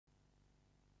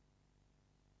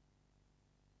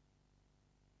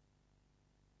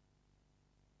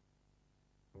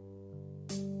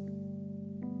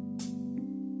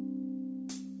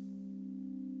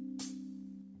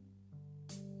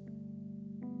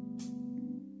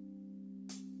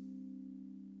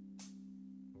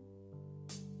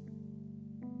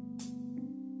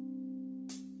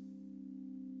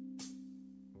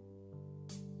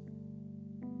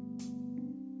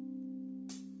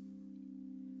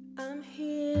I'm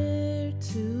here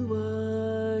to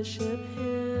worship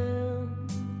Him,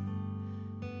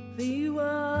 the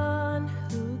one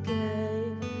who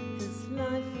gave His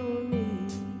life for me,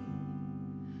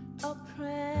 a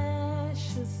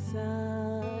precious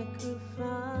sacrifice,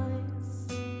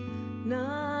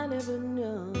 none ever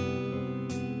known.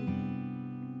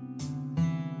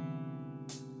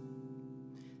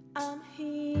 I'm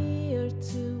here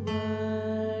to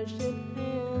worship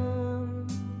Him,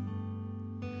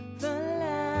 the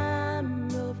Lamb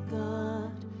of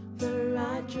God, the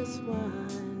righteous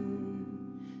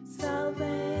one,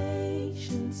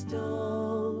 salvation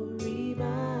story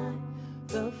by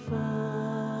the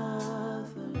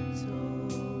Father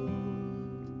told.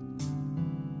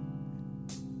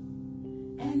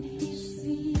 And He's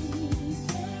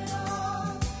seated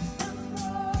on the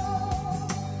throne.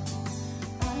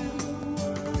 I will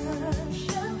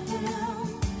worship Him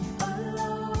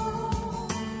alone,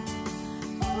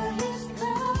 for He's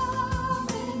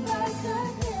coming back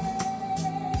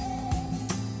again,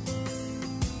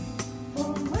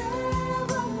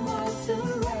 forevermore to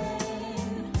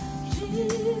reign,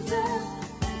 Jesus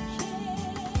the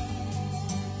King.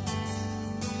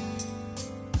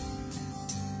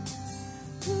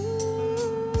 Ooh.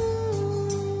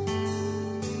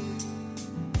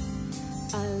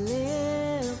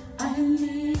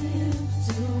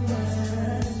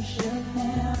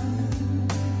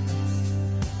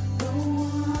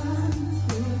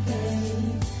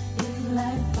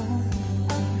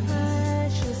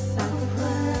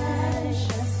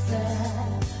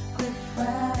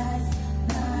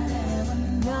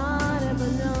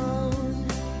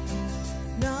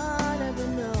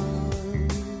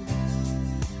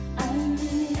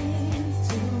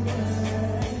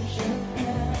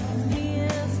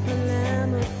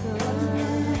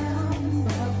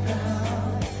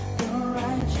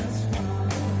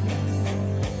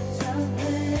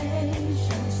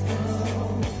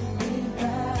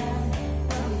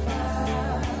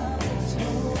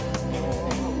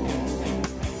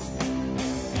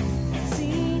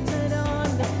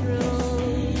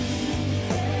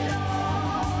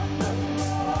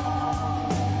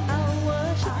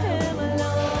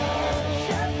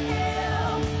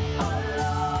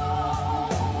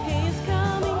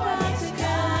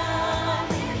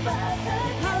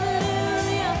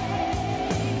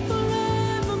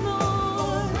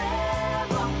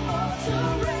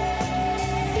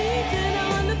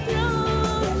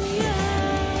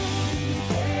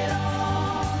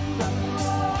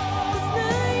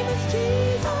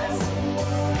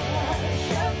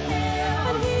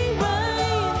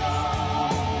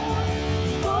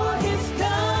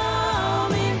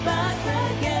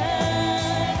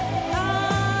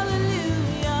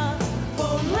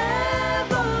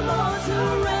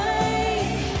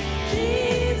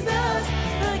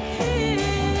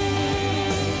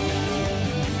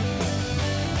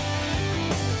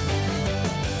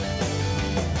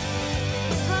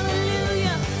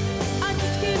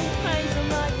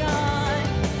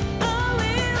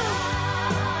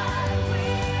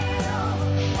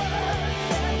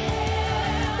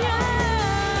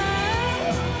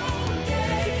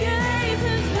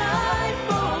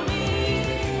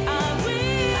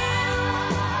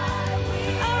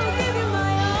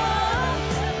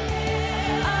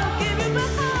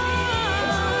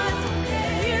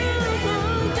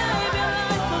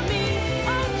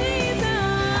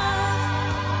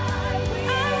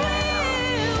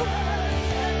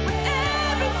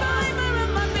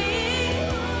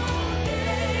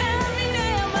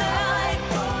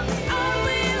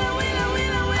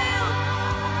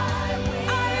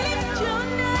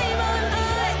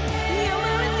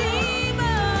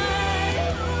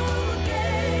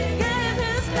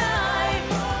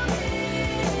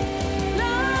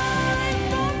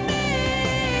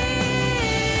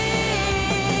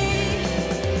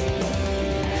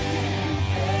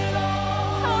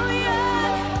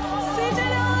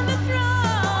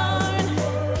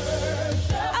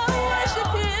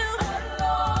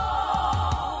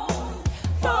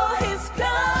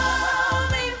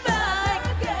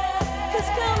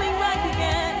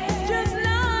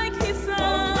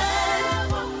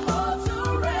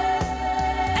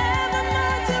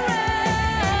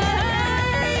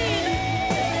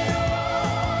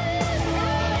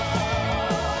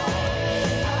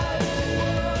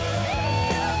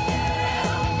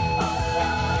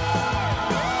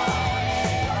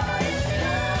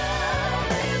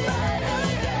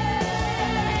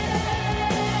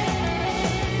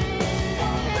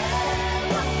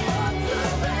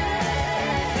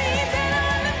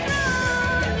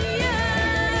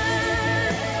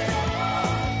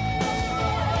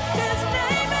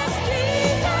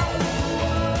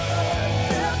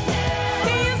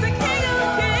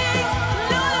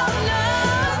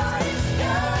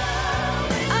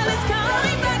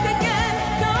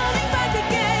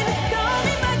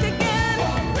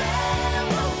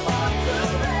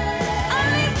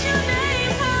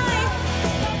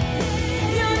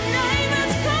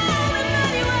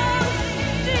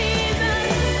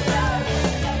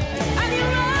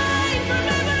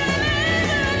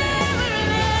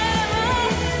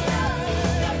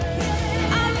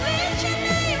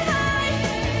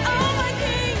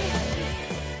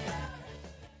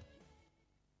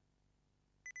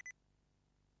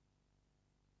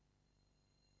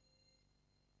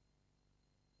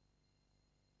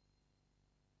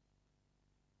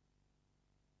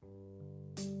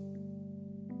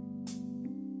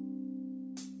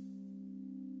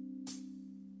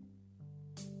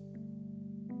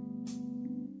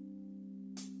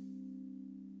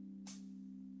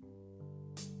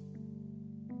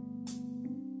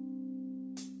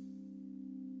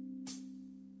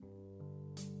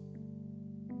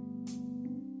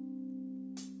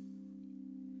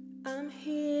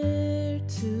 here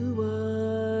to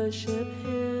worship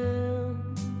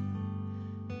Him,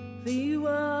 the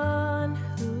one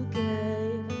who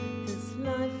gave His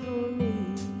life for me,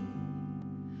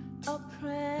 a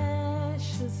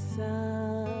precious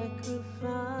sacrifice,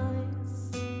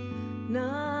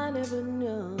 none ever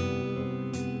known.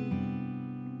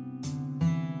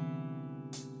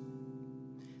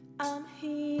 I'm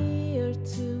here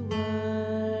to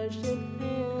worship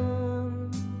Him,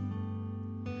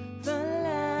 the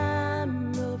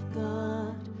Lamb of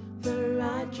God, the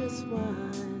righteous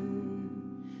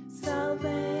one,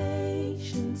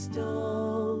 salvation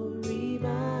story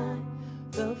by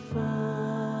the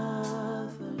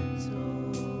Father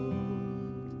told.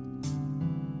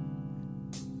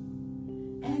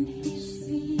 And He's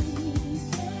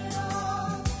seated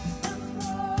on the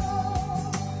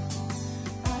throne.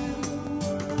 I will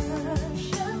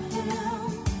worship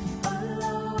Him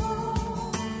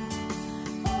alone,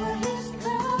 for He's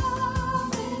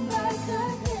coming back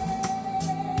again,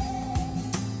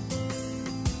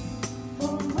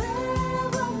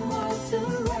 forevermore to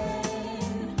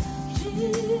reign,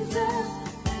 Jesus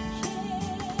the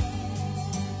King.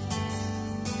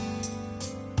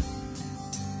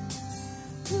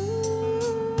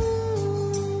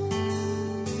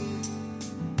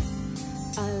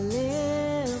 I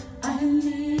I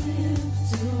live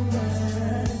to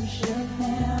worship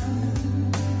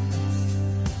Him,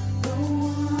 the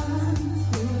one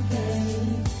who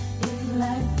gave His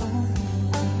life for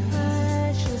me,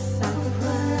 precious a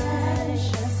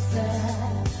precious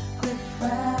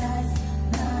sacrifice,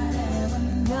 not ever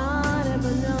not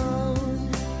ever known,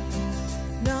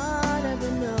 not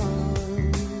ever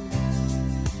known.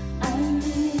 I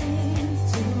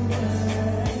live to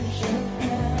worship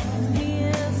Him, He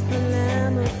is the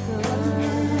Lamb of God,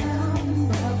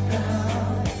 Lamb of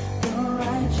God, the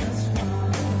righteous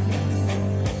one,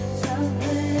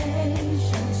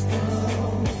 salvation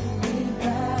story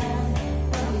by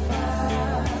the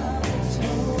Father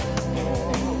told.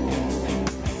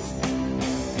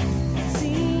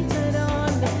 seated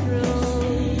on the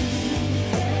throne.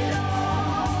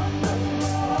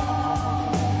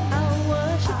 I'll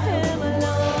worship Him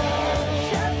alone.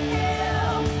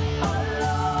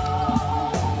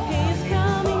 He's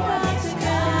coming back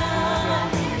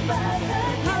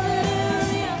again.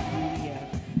 Hallelujah.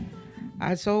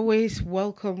 As always,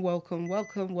 welcome,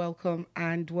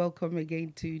 and welcome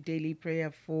again to Daily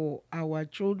Prayer for Our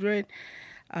Children.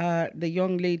 The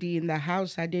young lady in the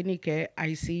house, Adenike,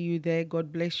 I see you there.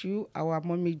 God bless you. Our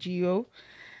mommy Gio,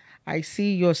 I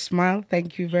see your smile.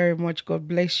 Thank you very much. God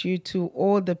bless you. To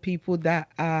all the people that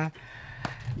are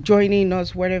joining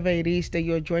us, wherever it is that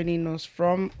you're joining us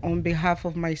from, on behalf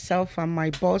of myself and my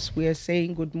boss, we are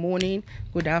saying good morning,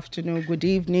 good afternoon, good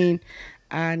evening,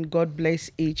 and God bless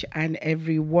each and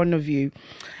every one of you.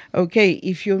 Okay,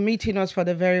 if you're meeting us for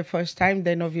the very first time,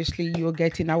 then obviously you're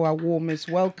getting our warmest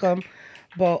welcome.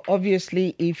 But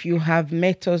obviously, if you have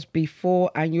met us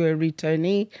before and you're a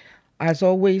returnee, as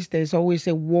always, there's always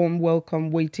a warm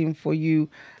welcome waiting for you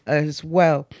as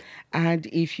well. And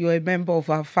if you're a member of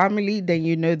our family, then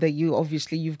you know that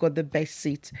you've got the best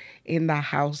seat in the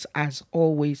house as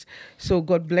always. So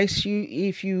God bless you.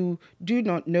 If you do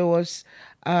not know us,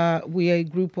 we are a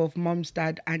group of moms,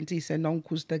 dad, aunties, and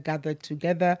uncles that gather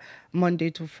together Monday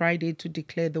to Friday to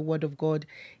declare the word of God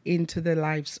into the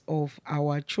lives of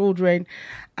our children.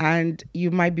 And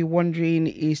you might be wondering,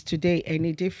 is today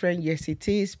any different? Yes, it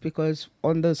is, because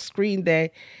on the screen there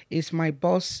is my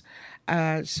boss.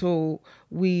 So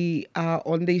we are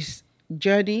on this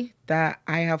journey that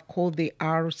I have called the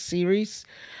R series.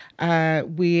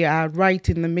 We are right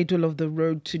in the middle of the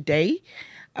road today.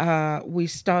 We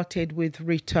started with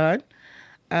repent.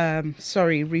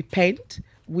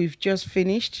 We've just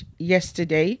finished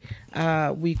yesterday.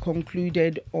 We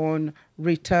concluded on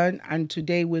return, and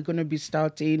today we're going to be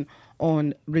starting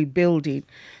on rebuilding.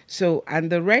 So,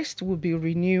 and the rest will be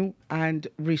renew and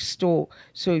restore.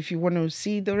 So if you want to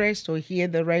see the rest or hear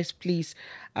the rest, please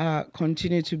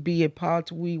continue to be a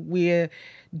part. We're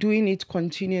doing it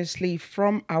continuously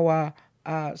from our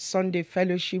Sunday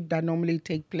fellowship that normally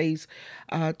take place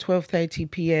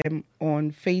 12:30 p.m.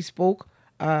 on Facebook,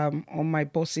 on my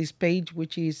boss's page,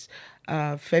 which is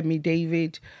Femi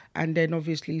David, and then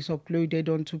obviously it's uploaded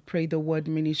onto Pray the Word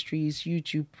Ministries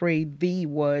YouTube. Pray the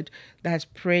Word, that's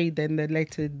pray then the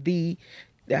letter D.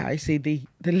 I say the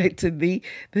letter D,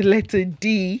 the letter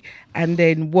D, and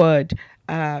then word.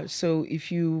 So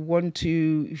if you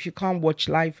can't watch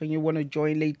live and you want to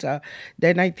join later,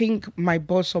 then I think my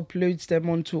boss uploads them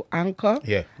onto Anchor.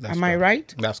 Yeah, that's Am I correct.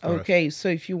 right? That's correct. Okay, so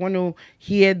if you want to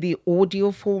hear the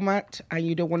audio format and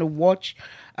you don't want to watch,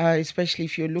 especially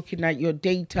if you're looking at your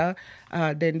data,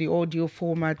 then the audio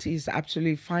format is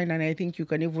absolutely fine. And I think you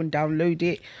can even download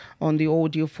it on the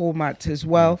audio format as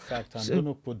well. In fact, I'm So- going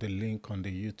to put the link on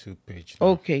the YouTube page now.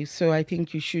 Okay, so I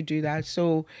think you should do that.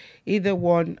 So either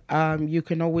one, you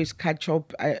can always catch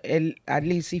up. At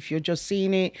least if you're just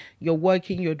seeing it, you're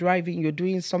working, you're driving, you're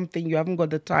doing something, you haven't got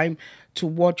the time to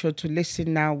watch or to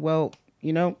listen now. Well,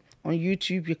 on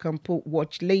YouTube you can put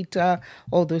watch later,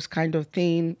 all those kind of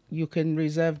thing. You can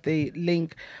reserve the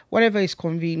link, whatever is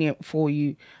convenient for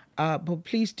you. But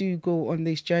please do go on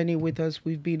this journey with us.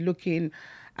 We've been looking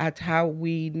at how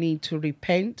we need to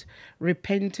repent.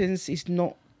 Repentance is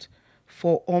not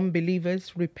for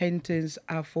unbelievers. Repentance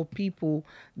are for people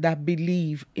that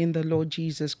believe in the Lord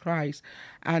Jesus Christ.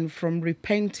 And from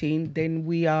repenting, then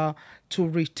we are to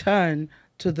return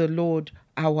to the Lord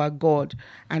our God.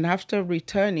 And after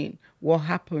returning, what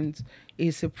happens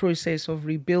is a process of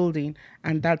rebuilding,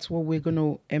 and that's what we're going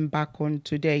to embark on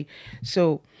today.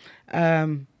 So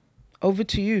over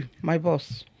to you, my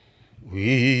boss.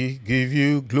 We give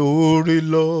you glory,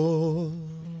 Lord,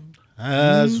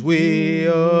 as we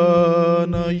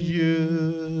honor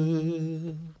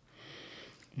you.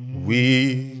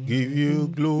 We give you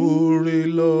glory,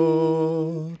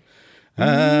 Lord,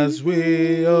 as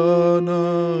we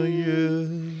honor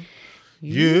you.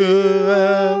 You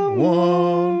are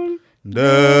wonderful.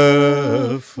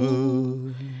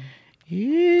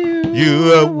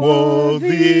 You are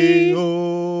worthy,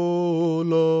 O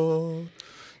Lord.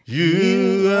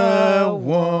 You are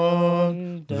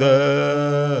wonderful.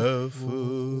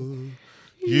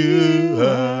 You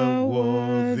are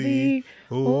worthy,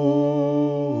 O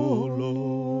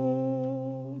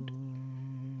Lord.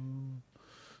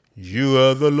 You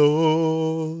are the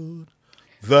Lord,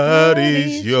 that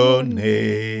is your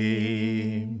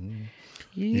name.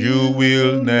 You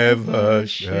will never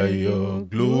share your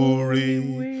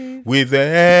glory with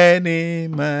any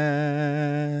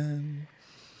man.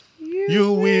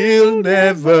 You will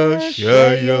never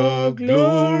share your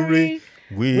glory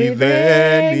with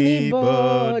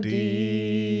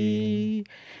anybody.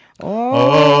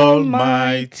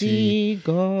 Almighty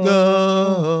God,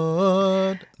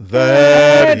 God,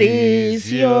 that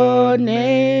is your name.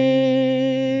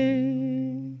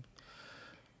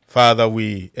 Father,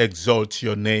 we exalt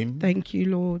your name, Thank you,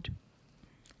 Lord.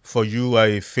 for you are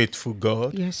a faithful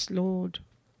God. Yes, Lord.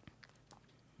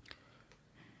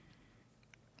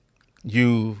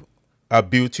 You are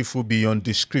beautiful beyond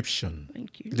description.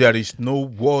 Thank you. There is no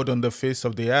word on the face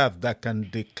of the earth that can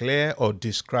declare or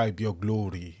describe your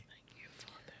glory.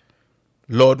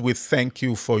 Lord, we thank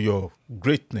you for your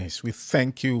greatness. We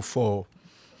thank you for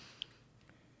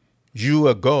you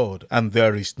are God and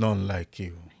there is none like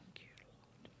you.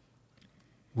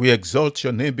 We exalt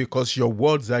your name because your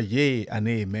words are yea and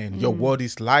amen. Your word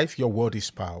is life, your word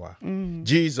is power.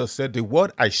 Jesus said, the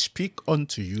word I speak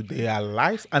unto you, they are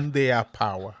life and they are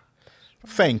power.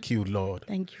 Thank you, Lord,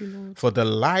 Thank you, Lord. for the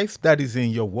life that is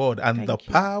in your word and the Thank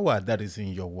you. power that is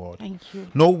in your word. Thank you.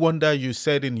 No wonder you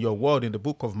said in your word in the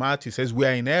book of Matthew, it says we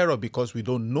are in error because we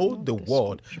don't know the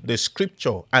word, the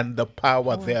scripture, and the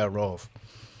power thereof.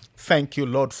 Thank you,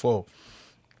 Lord, for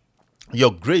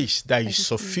your grace that is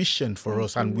sufficient for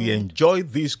us, and we enjoy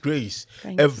this grace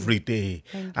every day.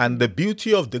 And the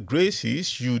beauty of the grace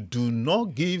is you do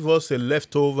not give us a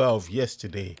leftover of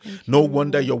yesterday. No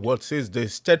wonder your word says the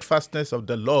steadfastness of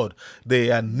the Lord, they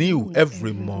are new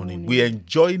every morning. We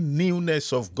enjoy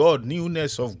newness of God,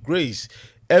 newness of grace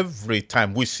every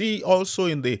time. We see also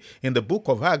in the book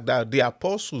of Acts that the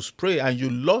apostles pray and you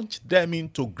launch them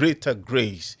into greater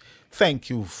grace. Thank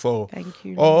you for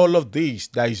all of this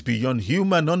that is beyond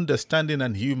human understanding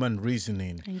and human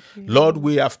reasoning. Lord,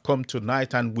 we have come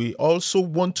tonight and we also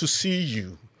want to see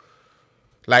you.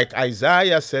 Like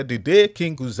Isaiah said, the day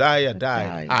King Uzziah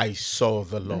died, I saw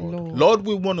the Lord. Lord,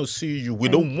 we want to see you. We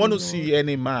don't want to see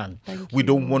any man. We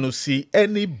don't want to see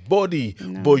anybody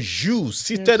but you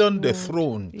seated on the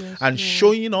throne and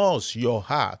showing us your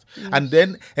heart. And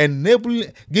then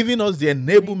giving us the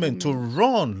enablement to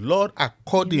run, Lord,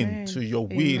 according to your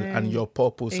will and your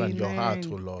purpose and your heart,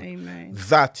 O Lord.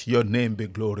 That your name be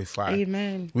glorified.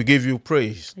 Amen. We give you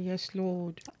praise. Yes,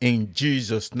 Lord. In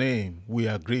Jesus' name we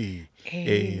agree.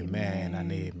 Amen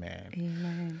and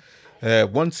amen.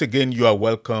 Once again, you are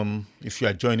welcome. If you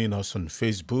are joining us on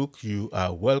Facebook, you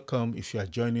are welcome. If you are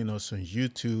joining us on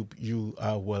YouTube, you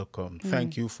are welcome.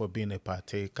 Thank you for being a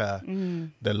partaker.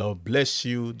 The Lord bless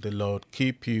you. The Lord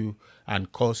keep you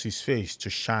and cause his face to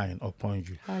shine upon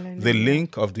you. Hallelujah. The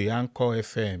link of the Anchor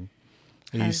FM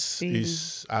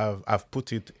is, I've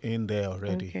put it in there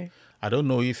already. Okay. I don't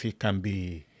know if it can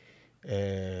be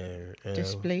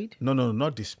Displayed? No,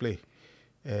 not display.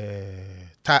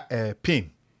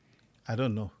 pin. I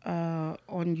don't know.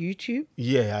 On YouTube.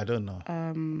 Yeah, I don't know.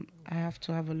 I have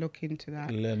to have a look into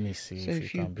that. Let me see So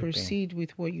if you can be pinned. proceed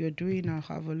with what you're doing, I'll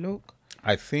have a look.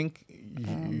 I think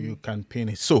you can pin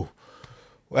it. So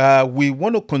we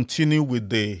want to continue with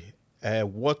the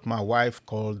what my wife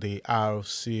called the R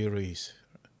series.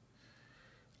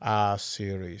 R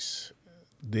series,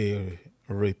 the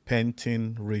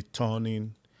repenting,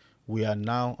 returning. We are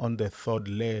now on the third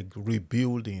leg,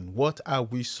 rebuilding. What are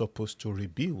we supposed to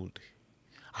rebuild?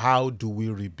 How do we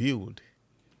rebuild?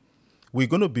 We're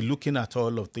going to be looking at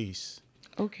all of this.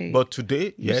 Okay. But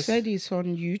today, You yes. said it's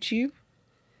on YouTube.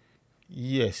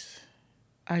 Yes.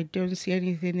 I don't see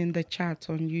anything in the chat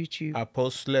on YouTube.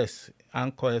 Apostles,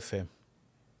 Anchor FM.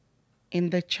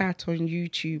 In the chat on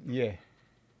YouTube. Yeah.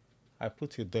 I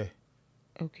put it there.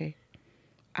 Okay.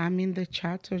 I'm in the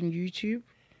chat on YouTube.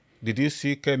 Did you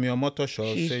see Kemi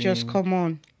Omotosho She's saying... just come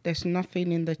on. There's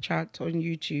nothing in the chat on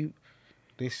YouTube.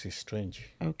 This is strange.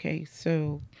 Okay,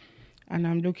 so... And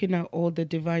I'm looking at all the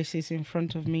devices in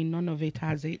front of me. None of it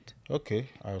has it. Okay,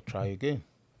 I'll try again.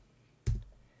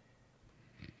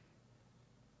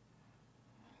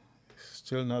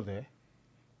 Still not there.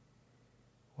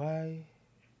 Why?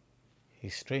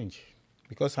 It's strange.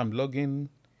 Because I'm logging...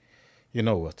 You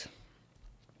know what?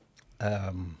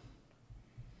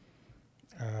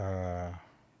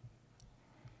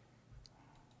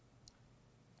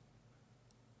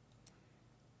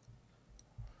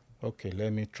 Okay,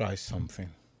 let me try something.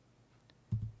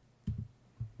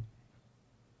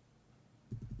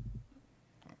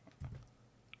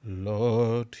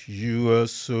 Lord, you are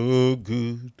so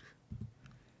good.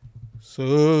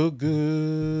 So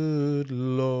good,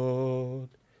 Lord.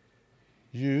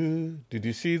 Did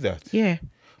you see that? Yeah.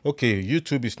 Okay,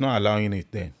 YouTube is not allowing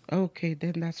it then. Okay,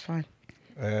 then that's fine.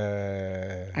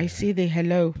 I I see the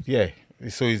hello. Yeah,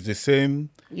 so it's the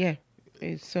same. Yeah.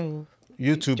 So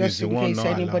YouTube is just the in one case not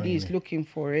anybody allowing is it. looking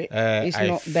for it, it's I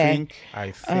not there. think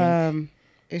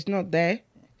It's not there.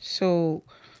 So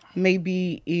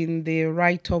maybe in the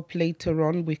write-up later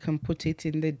on, we can put it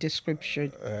in the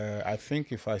description. I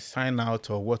think if I sign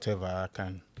out or whatever, I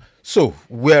can. So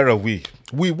where are we?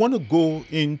 We want to go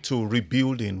into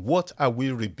rebuilding. What are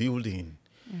we rebuilding?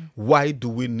 Why do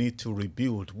we need to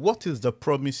rebuild? What is the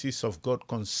promises of God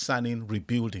concerning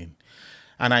rebuilding?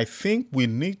 And I think we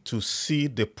need to see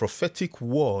the prophetic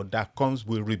word that comes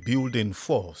with rebuilding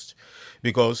first.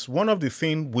 Because one of the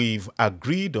things we've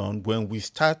agreed on when we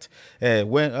start, in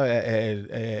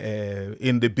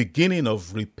the beginning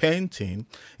of repenting,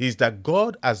 is that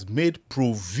God has made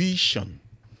provision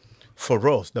for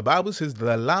us. The Bible says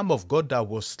the Lamb of God that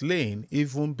was slain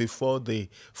even before the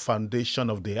foundation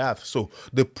of the earth. So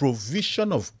the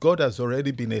provision of God has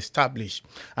already been established.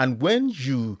 And when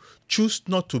you choose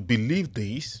not to believe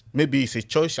this, maybe it's a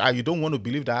choice, you don't want to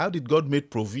believe that. How did God make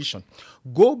provision?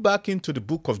 Go back into the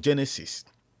book of Genesis.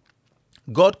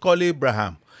 God called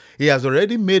Abraham. He has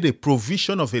already made a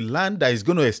provision of a land that is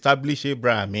going to establish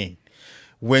Abraham in.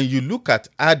 When you look at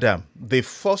Adam, the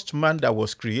first man that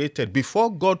was created,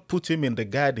 before God put him in the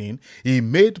garden, he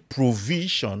made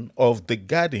provision of the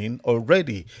garden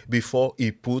already before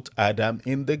he put Adam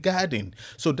in the garden.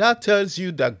 So that tells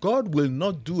you that God will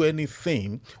not do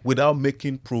anything without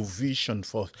making provision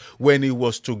first. When he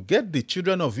was to get the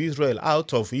children of Israel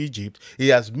out of Egypt, he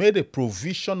has made a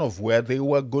provision of where they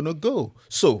were going to go.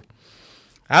 So,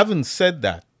 having said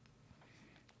that,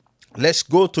 let's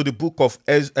go to the book of,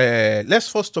 let's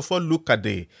first of all look at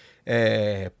the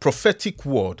prophetic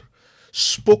word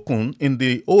spoken in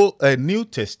the New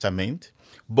Testament,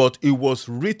 but it was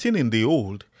written in the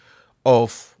Old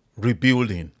of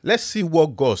rebuilding. Let's see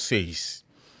what God says.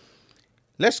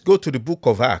 Let's go to the book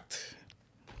of Acts.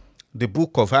 The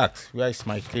book of Acts. Where is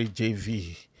my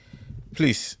KJV?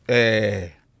 Please,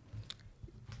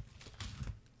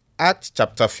 Acts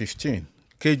chapter 15,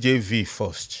 KJV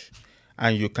first.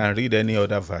 And you can read any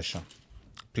other version,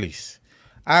 please.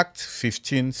 Acts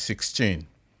 15:16.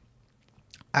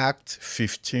 Acts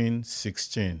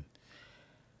 15:16.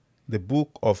 The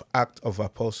book of Acts of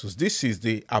Apostles. This is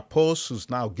the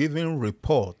apostles now giving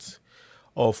report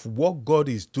of what God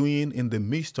is doing in the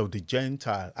midst of the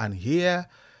Gentile. And hear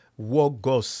what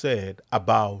God said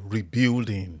about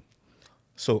rebuilding.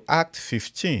 So Acts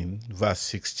 15, verse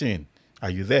 16. Are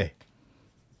you there?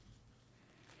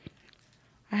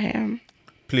 I am.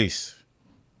 Please.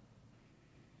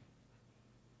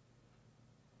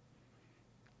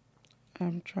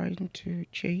 I'm trying to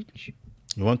change.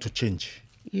 You want to change?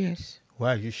 Yes.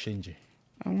 Why are you changing?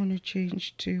 I want to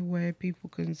change to where people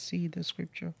can see the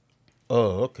scripture.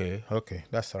 Oh, okay. Okay.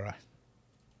 That's all right.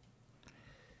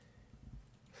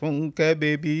 Funke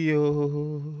baby,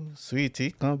 oh,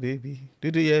 sweetie, come baby.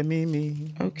 Do you hear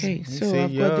me? Okay, Me so say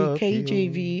I've got the yup, yo.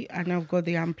 KJV and I've got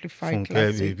the Amplified Funke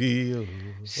Classic. baby, oh.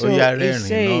 So Oh, yeah, it Rerin.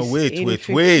 No, says wait,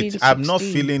 in wait. I'm not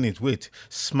 15:16. feeling it. Wait.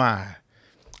 Smile.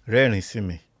 Rerin, see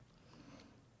me.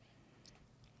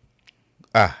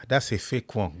 Ah, that's a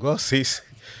fake one. God says,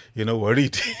 you know what?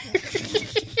 Read.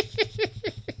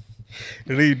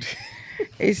 Read.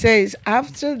 It says,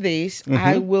 after this,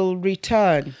 I will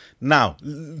return. Now,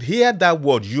 hear that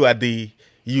word. You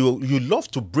love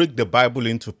to break the Bible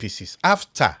into pieces.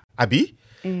 After, Abi,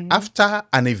 after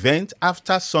an event,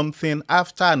 after something,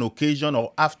 after an occasion,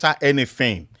 or after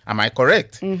anything. Am I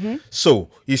correct? So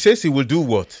he says he will do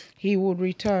what? He will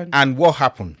return And what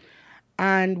happened?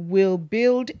 and will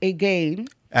build again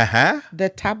Uh-huh. the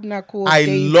tabernacle of I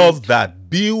David. love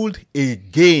that. Build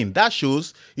again. That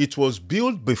shows it was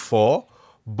built before,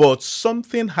 but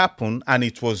something happened and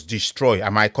it was destroyed.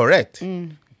 Am I correct?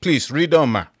 Please read on,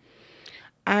 ma.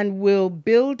 And will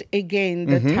build again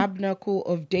the tabernacle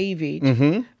of David,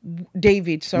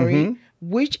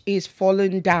 which is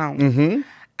fallen down.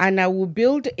 And I will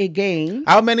build again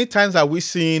How many times are we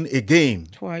seeing again?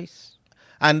 twice.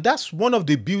 And that's one of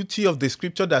the beauty of the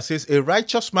scripture that says a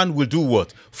righteous man will do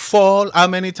what? Fall how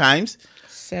many times?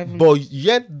 7. But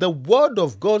yet the word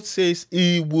of God says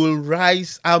he will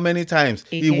rise how many times?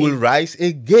 He Again. will rise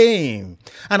again.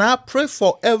 And I pray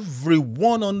for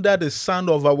everyone under the sound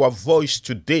of our voice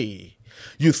today.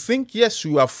 You think, yes,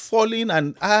 you are falling,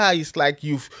 and it's like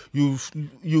you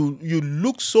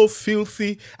look so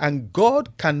filthy, and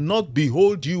God cannot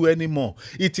behold you anymore.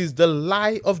 It is the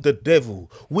lie of the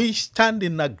devil. We stand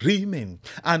in agreement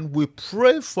and we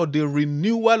pray for the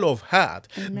renewal of heart,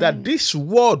 that this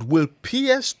word will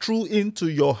pierce through into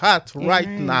your heart right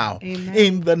now, Amen.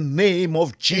 in the name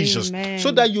of Jesus, Amen.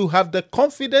 so that you have the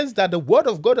confidence that the word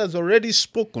of God has already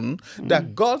spoken,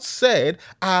 that God said,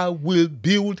 I will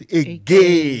build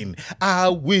again. I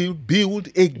will build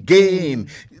again.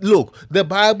 Look, the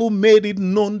Bible made it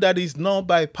known that it's not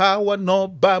by power,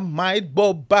 not by might,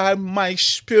 but by my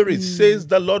spirit, says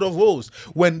the Lord of hosts.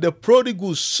 When the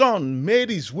prodigal son made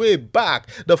his way back,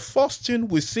 the first thing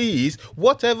we see is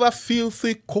whatever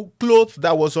filthy clothes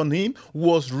that was on him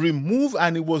was removed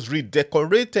and it was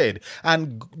redecorated.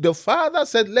 And the father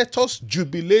said, let us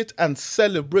jubilate and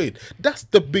celebrate. That's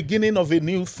the beginning of a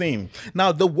new thing.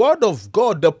 Now, the word of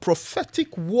God, the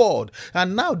prophetic word,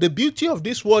 and now the beauty of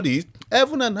this word is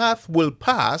heaven and earth will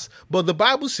pass, but the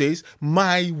Bible says,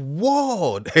 my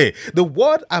word, the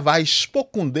word have I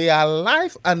spoken, they are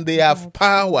life and they have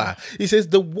power. It says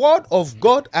the word of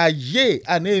God are yea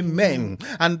and amen.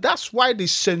 And that's why the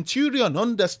centurion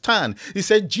understand. He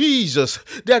said, Jesus,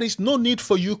 there is no need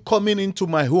for you coming into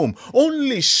my home.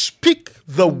 Only speak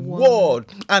the word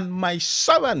and my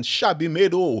servant shall be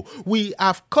made whole. We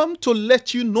have come to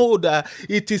let you know that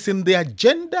it is in the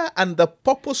agenda and the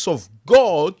purpose of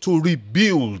God to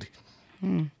rebuild.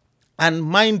 And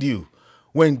mind you,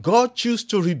 when God chooses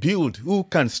to rebuild, who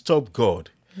can stop God?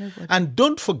 Nobody. And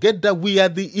don't forget that we are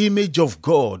the image of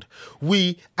God.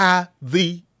 We are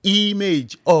the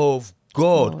image of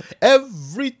God.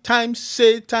 Every time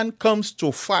Satan comes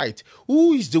to fight,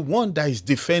 who is the one that is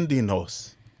defending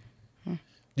us?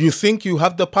 Do you think you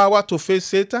have the power to face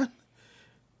Satan?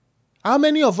 How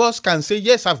many of us can say,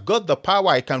 yes, I've got the power,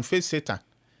 I can face Satan?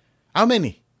 How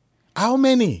many? How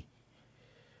many?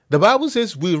 The Bible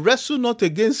says we wrestle not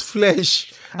against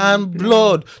flesh and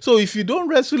blood. So if you don't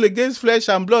wrestle against flesh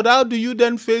and blood, how do you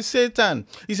then face Satan?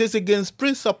 He says against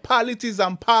principalities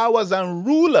and powers and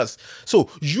rulers. So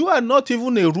you are not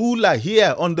even a ruler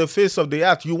here on the face of the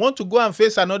earth. You want to go and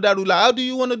face another ruler. How do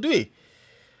you want to do it?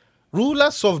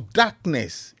 Rulers of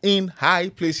darkness in high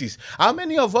places. How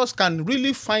many of us can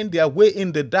really find their way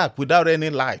in the dark without any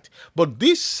light? But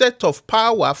this set of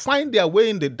power find their way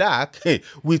in the dark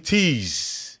with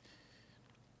ease.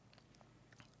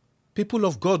 People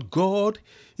of God, God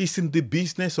is in the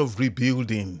business of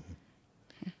rebuilding.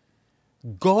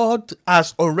 God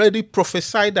has already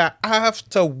prophesied that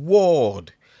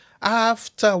afterward,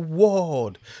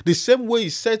 the same way he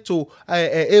said to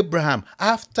Abraham,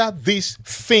 after these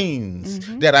things,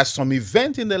 there are some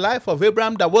events in the life of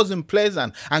Abraham that wasn't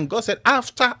pleasant. And God said,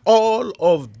 after all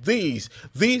of these,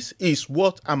 this is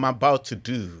what I'm about to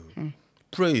do.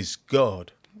 Praise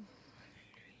God.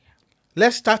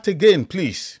 Let's start again,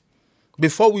 please.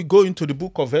 Before we go into the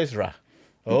book of Ezra,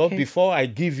 or before I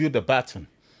give you the baton.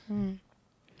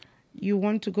 You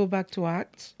want to go back to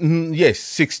Acts? Yes,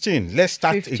 16. Let's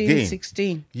start 15, again.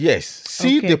 16. Yes.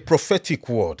 See Okay. the prophetic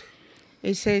word.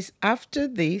 It says, after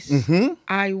this,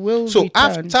 I will So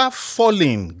return. after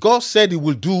falling, God said he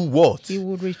will do what? He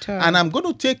will return. And I'm going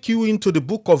to take you into the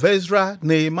book of Ezra,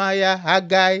 Nehemiah,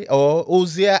 Haggai, or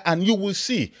Hosea, and you will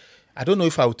see. I don't know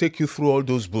if I will take you through all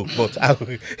those books, but I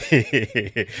will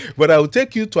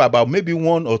take you to about maybe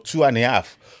 1 or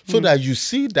 2.5, so that you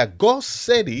see that God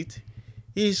said it,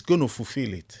 he's going to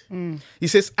fulfill it. He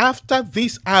says, after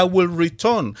this, I will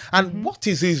return. And what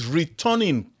is his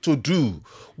returning to do?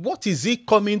 What is he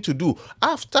coming to do?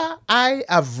 After I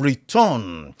have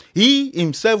returned, he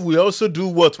himself will also do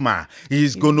what, ma? He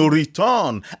is going to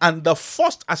return. And the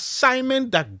first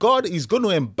assignment that God is going to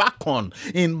embark on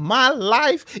in my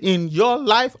life, in your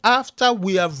life, after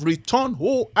we have returned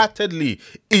wholeheartedly,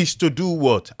 is to do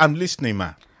what? I'm listening,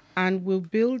 ma. And will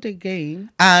build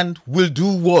again. And will do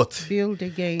what? Build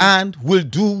again. And will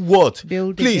do what?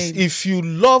 Build Please, again. if you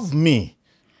love me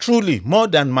truly more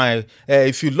than my,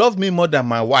 if you love me more than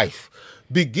my wife,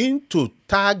 begin to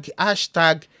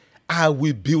hashtag, I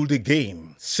will build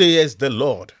again, says the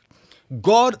Lord.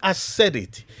 God has said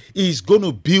it. He's going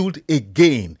to build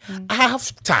again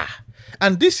after.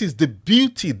 And this is the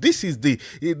beauty, this is the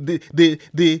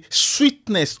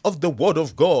sweetness of the word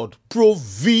of God.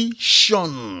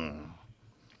 Provision.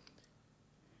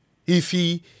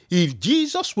 If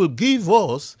Jesus will give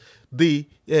us the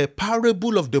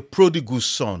parable of the prodigal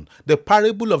son, the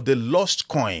parable of the lost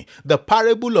coin, the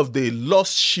parable of the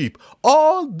lost sheep,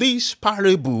 all this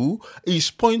parable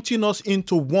is pointing us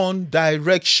into one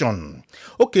direction.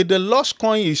 Okay, the lost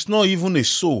coin is not even a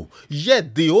soul,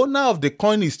 yet the owner of the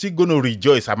coin is still going to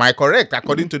rejoice. Am I correct?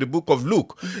 According to the book of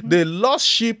Luke, the lost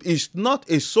sheep is not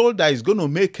a soul that is going to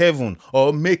make heaven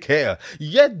or make hell,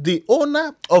 yet the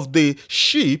owner of the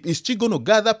sheep is still going to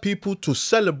gather people to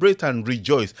celebrate and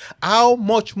rejoice. How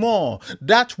much more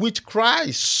that which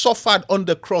Christ suffered on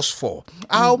the cross for?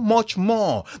 How much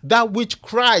more that which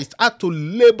Christ had to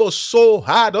labor so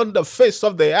hard on the face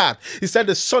of the earth? He said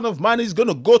the Son of Man is going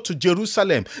to go to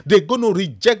Jerusalem. They're going to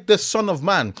reject the Son of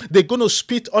Man. They're going to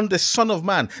spit on the Son of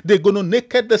Man. They're going to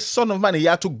naked the Son of Man. He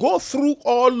had to go through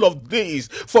all of this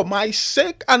for my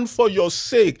sake and for your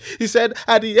sake. He said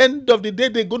at the end of the day,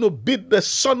 they're going to beat the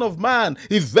Son of Man.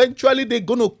 Eventually, they're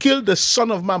going to kill the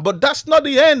Son of Man. But that's not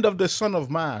the end of the Son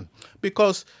of Man,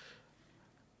 because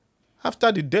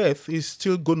after the death, he's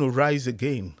still going to rise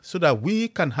again so that we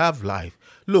can have life.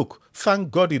 Look,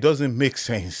 thank God it doesn't make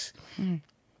sense.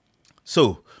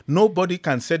 So nobody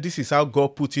can say this is how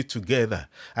God put it together.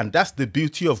 And that's the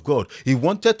beauty of God. He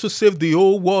wanted to save the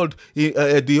whole world,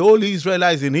 the whole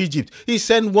Israelites in Egypt. He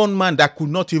sent one man that could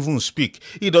not even speak.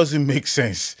 It doesn't make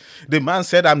sense. The man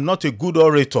said, I'm not a good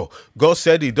orator. God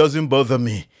said, it doesn't bother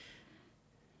me.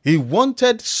 He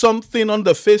wanted something on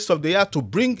the face of the earth to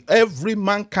bring every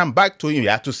mankind back to him. He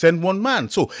had to send one man.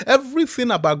 So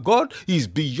everything about God is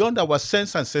beyond our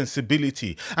sense and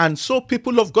sensibility. And so,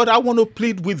 people of God, I want to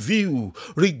plead with you,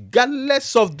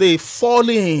 regardless of the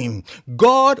falling,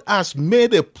 God has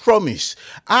made a promise.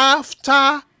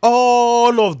 After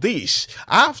all of this,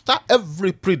 after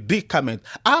every predicament,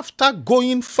 after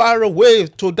going far away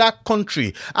to that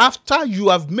country, after you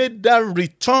have made that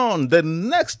return, the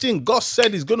next thing God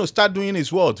said is going to start doing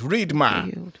is what? Read,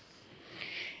 man.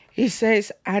 He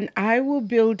says, and I will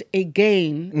build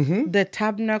again the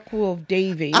tabernacle of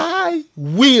David. I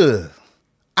will.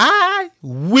 I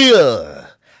will.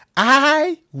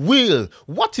 I will.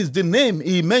 What is the name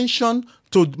he mentioned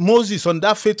to Moses on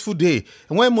that faithful day?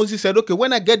 And when Moses said, okay,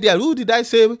 when I get there, who did I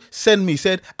say send me? He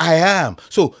said, I am.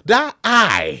 So that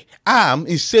I am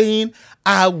is saying,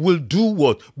 I will do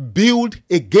what? Build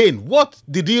again. What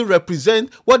did he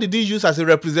represent? What did he use as a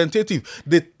representative?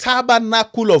 The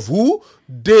tabernacle of who?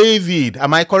 David.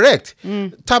 Am I correct?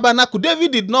 Tabernacle.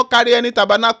 David did not carry any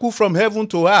tabernacle from heaven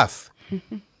to earth.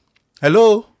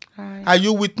 Hello? Hi. Are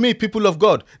you with me, people of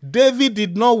God? David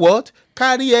did not what?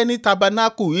 Carry any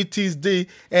tabernacle. It is the,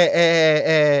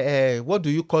 what do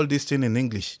you call this thing in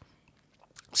English?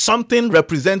 Something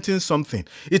representing something.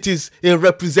 It is a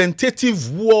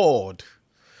representative word.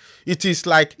 It is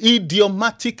like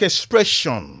idiomatic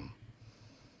expression.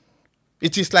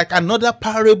 It is like another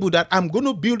parable that I'm going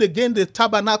to build again the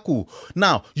tabernacle.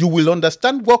 Now, you will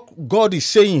understand what God is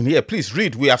saying here. Please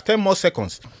read. We have 10 more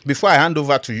seconds before I hand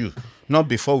over to you. Not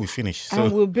before we finish. So,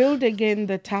 and will build again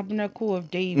the tabernacle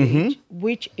of David,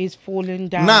 which is fallen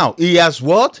down. now, he has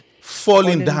what? Fallen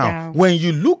Fallen down. down. When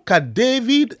you look at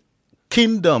David's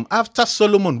kingdom after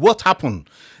Solomon, what happened?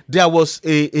 There was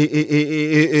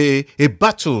a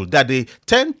battle that the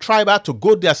 10 tribes had to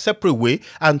go their separate way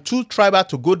and 2 tribes had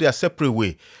to go their separate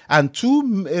way. And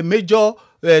 2 major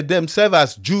themselves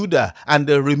as Judah, and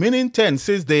the remaining 10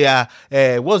 says they are,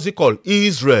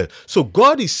 Israel. So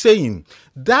God is saying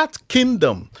that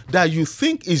kingdom that you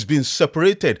think is being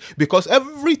separated, because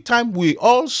every time we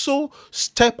also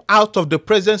step out of the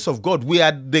presence of God, we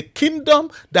are the kingdom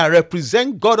that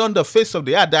represent God on the face of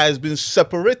the earth that has been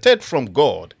separated from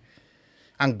God.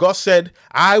 And God said,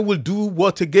 I will do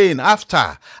what again?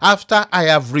 After I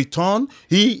have returned,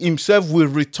 he himself will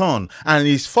return. And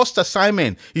his first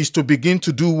assignment is to begin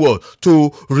to do what?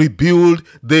 To rebuild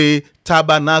the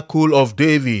tabernacle of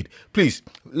David. Please,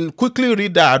 quickly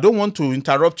read that. I don't want to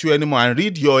interrupt you anymore, and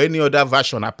read your any other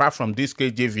version apart from this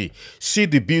KJV. See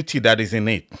the beauty that is in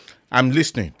it. I'm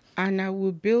listening. And I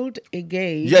will build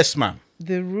again. Yes, ma'am.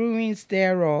 The ruins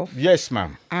thereof. Yes,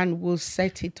 ma'am. And will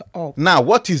set it up. Now,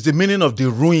 what is the meaning of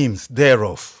the ruins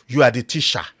thereof? You are the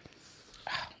teacher.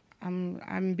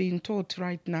 I'm being taught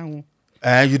right now.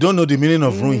 You don't know the meaning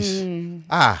of ruins.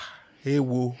 Hey,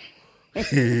 whoa.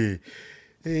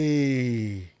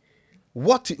 Hey.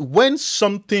 What when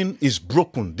something is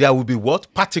broken, there will be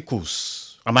what?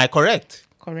 Particles. Am I correct?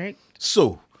 Correct.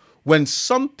 So, when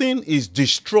something is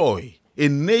destroyed, a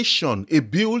nation, a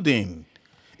building,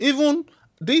 even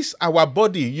this, our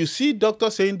body, you see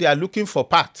doctors saying they are looking for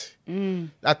parts.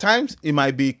 At times, it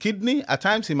might be kidney. At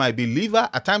times, it might be liver.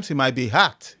 At times, it might be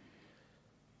heart.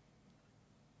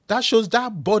 That shows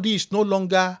that body is no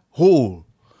longer whole.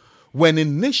 When a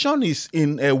nation is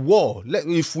in a war,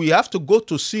 if we have to go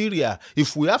to Syria,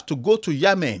 if we have to go to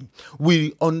Yemen,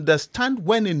 we understand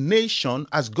when a nation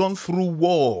has gone through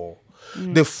war.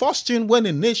 The first thing when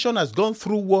a nation has gone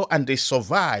through war and they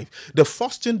survive, the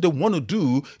first thing they want to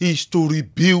do is to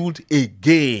rebuild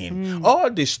again. All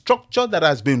the structure that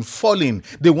has been falling,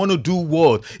 they want to do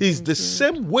what? It's the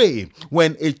same way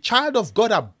when a child of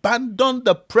God abandoned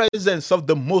the presence of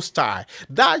the Most High.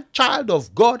 That child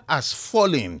of God has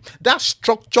fallen. That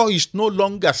structure is no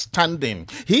longer standing.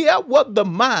 Hear what the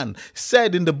man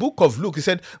said in the book of Luke. He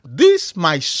said, this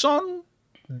my son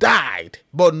died,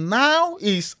 but now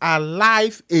is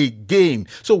alive again.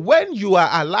 So when you are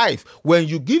alive, when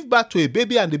you give birth to a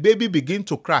baby and the baby begin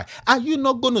to cry, are you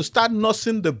not going to start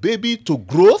nursing the baby to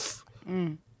growth?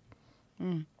 And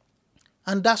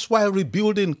that's why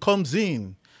rebuilding comes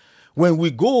in. When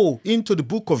we go into the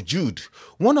book of Jude,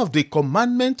 one of the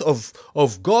commandments of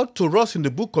God to us in the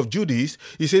book of Jude is,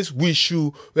 he says, we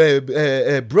should,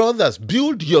 brothers,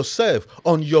 build yourself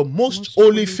on your most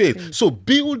holy faith. So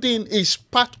building is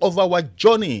part of our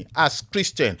journey as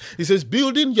Christians. He says,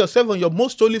 building yourself on your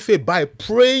most holy faith by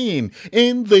praying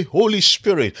in the Holy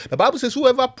Spirit. The Bible says,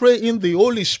 whoever pray in the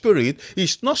Holy Spirit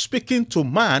is not speaking to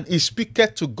man, he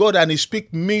speaketh to God, and he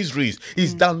speaks mysteries.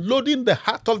 He's downloading the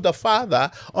heart of the Father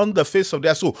on the face of the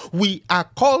earth. So we are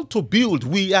called to build.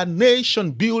 We are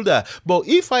nation builder. But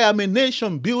if I am a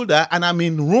nation builder and I'm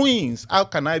in ruins, how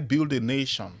can I build a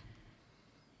nation?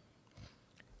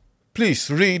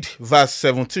 Please read verse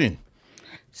 17.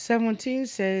 17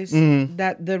 says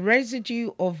that the residue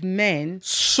of men.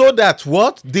 So that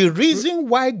what? The reason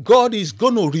why God is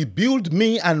going to rebuild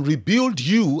me and rebuild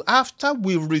you after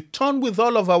we return with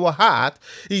all of our heart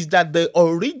is that the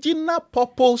original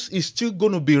purpose is still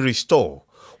going to be restored.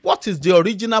 What is the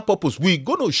original purpose? We're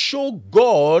going to show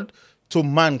God to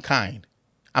mankind.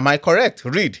 Am I correct?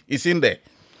 Read. It's in there.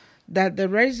 That the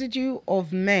residue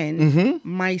of men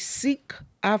might seek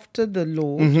after the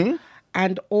Lord,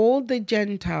 and all the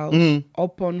Gentiles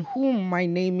upon whom my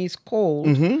name is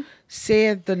called,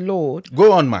 saith the Lord.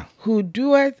 Go on, man. Who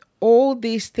doeth all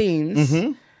these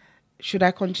things. Should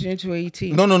I continue to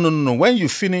 18? No. When you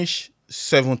finish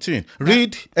 17,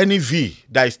 read any V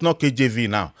that is not KJV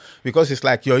now, because it's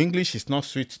like your English is not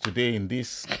sweet today in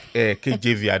this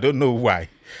KJV. I don't know why.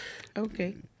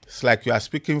 Okay. It's like you are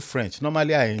speaking French.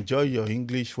 Normally, I enjoy your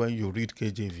English when you read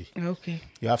KJV. Okay.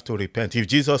 You have to repent. If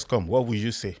Jesus come, what will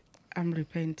you say? I'm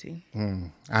repenting.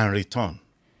 And return.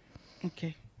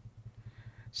 Okay.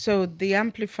 So the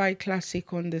Amplified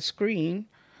Classic on the screen,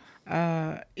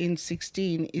 in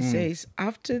 16, it says,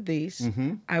 after this,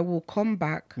 I will come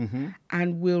back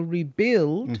and will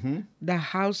rebuild the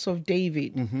house of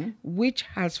David, which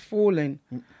has fallen.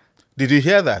 Did you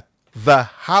hear that? The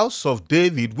house of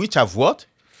David, which have what?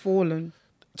 Fallen.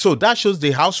 So that shows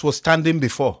the house was standing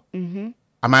before. Am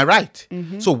I right?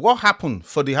 So what happened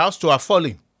for the house to have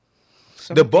fallen?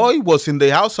 The boy was in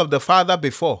the house of the father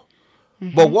before.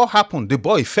 But what happened? The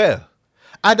boy fell.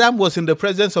 Adam was in the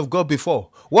presence of God before.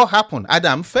 What happened?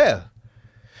 Adam fell.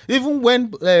 Even when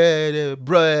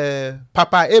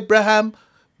Papa Abraham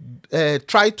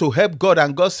tried to help God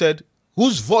and God said,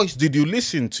 Whose voice did you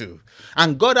listen to?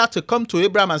 And God had to come to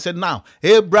Abraham and said, now,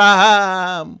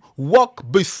 Abraham, walk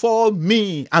before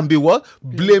me and be what?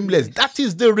 Blameless. That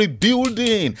is the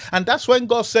rebuilding. And that's when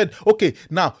God said, okay,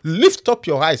 now lift up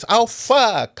your eyes. How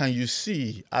far can you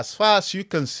see? As far as you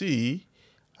can see,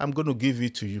 I'm going to give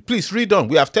it to you. Please read on.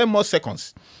 We have 10 more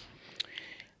seconds.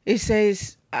 It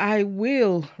says, I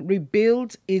will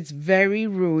rebuild its very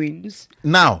ruins.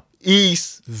 Now,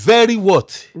 is very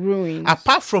what? Ruins.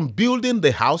 Apart from building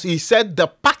the house, he said the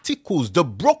particles, the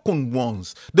broken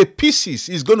ones, the pieces,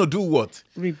 is going to do what?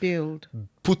 Rebuild.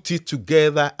 Put it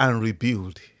together and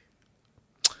rebuild.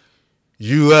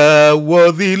 You are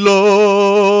worthy,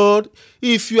 Lord.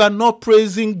 If you are not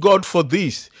praising God for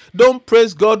this, don't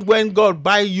praise God when God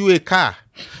buys you a car.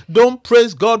 Don't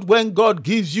praise God when God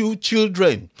gives you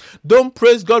children. Don't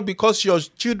praise God because your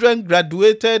children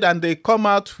graduated and they come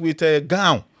out with a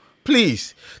gown.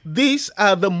 Please, these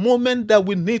are the moments that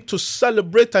we need to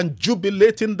celebrate and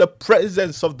jubilate in the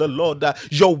presence of the Lord.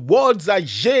 Your words are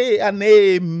yea and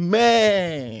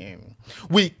amen.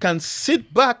 We can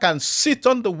sit back and sit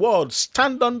on the word,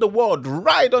 stand on the word,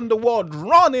 ride on the word,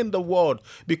 run in the word,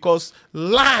 because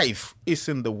life is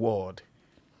in the word.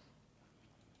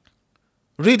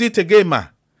 Read it again, ma.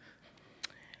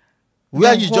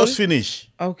 Where you just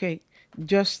finished. Okay.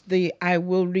 Just I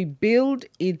will rebuild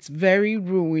its very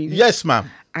ruins. Yes, ma'am.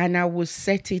 And I will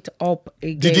set it up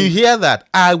again. Did you hear that?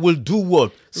 I will do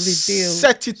what? Rebuild.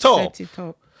 Set it up. Set it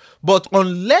up. But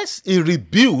unless he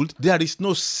rebuild, there is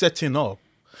no setting up.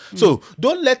 So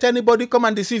don't let anybody come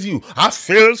and deceive you. I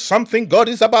feel something God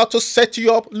is about to set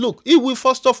you up. Look, he will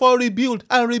first of all rebuild.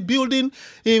 And rebuilding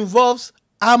involves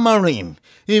hammering,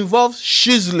 involves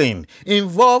chiseling,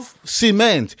 involves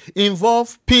cement,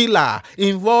 involves pillar,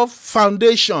 involves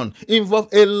foundation,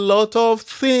 involves a lot of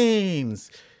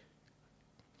things.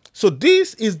 So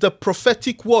this is the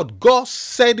prophetic word. God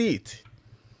said it.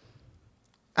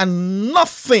 And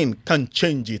nothing can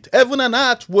change it. Heaven and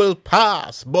earth will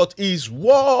pass, but his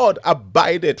word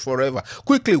abideth forever.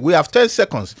 Quickly, we have 10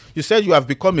 seconds. You said you have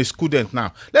become a student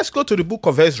now. Let's go to the book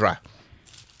of Ezra.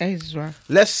 Ezra.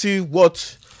 Let's see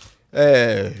what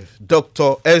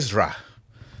Dr. Ezra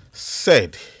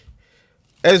said.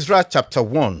 Ezra chapter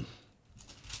 1.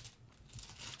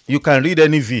 You can read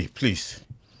NEV, please.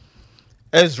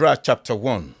 Ezra chapter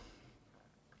 1.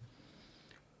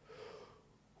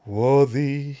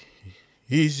 Worthy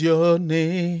is your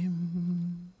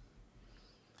name.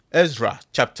 Ezra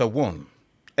chapter 1,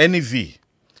 NEV.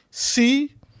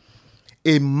 See,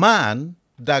 a man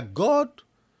that God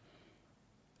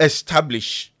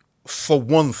established for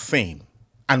one thing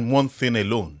and one thing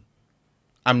alone.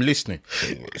 I'm listening.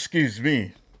 Excuse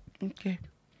me. Okay.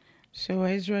 So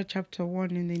Ezra chapter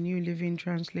 1 in the New Living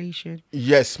Translation.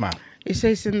 Yes, ma'am. It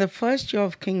says, in the first year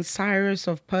of King Cyrus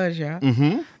of Persia,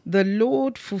 the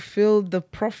Lord fulfilled the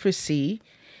prophecy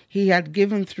he had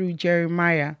given through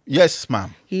Jeremiah. Yes,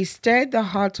 ma'am. He stirred the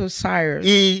heart of Cyrus.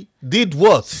 He did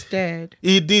what? Stirred.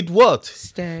 He did what?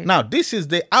 Stirred. Now, this is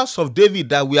the house of David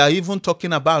that we are even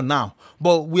talking about now.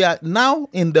 But we are now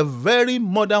in the very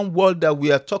modern world that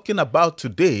we are talking about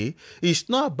today. It's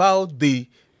not about the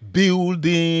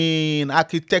building,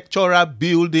 architectural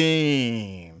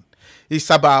building. It's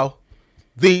about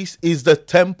this is the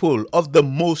temple of the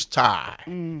Most High.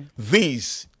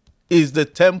 This is the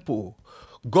temple.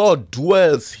 God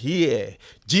dwells here.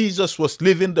 Jesus was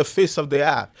living the face of the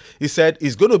earth. He said,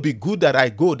 it's going to be good that I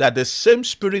go, that the same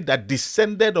spirit that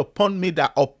descended upon me,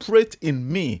 that operates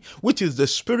in me, which is the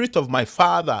spirit of my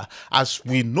Father, as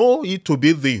we know it to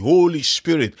be the Holy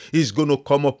Spirit, is going to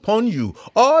come upon you.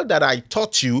 All that I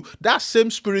taught you, that same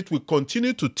spirit will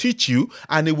continue to teach you,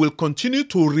 and it will continue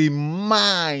to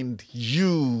remind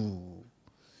you.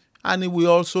 And it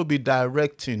will also be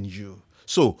directing you.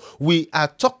 So we are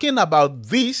talking about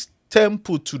this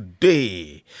temple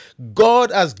today. God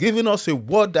has given us a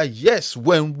word that yes,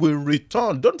 when we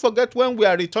return, don't forget when we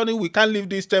are returning, we can't leave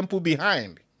this temple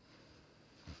behind.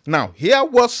 Now, here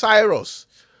was Cyrus.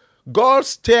 God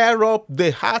stirred up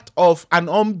the heart of an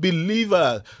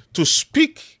unbeliever to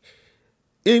speak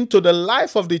into the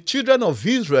life of the children of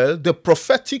Israel, the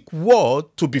prophetic word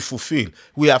to be fulfilled.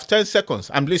 We have 10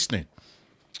 seconds. I'm listening.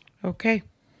 Okay.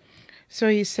 So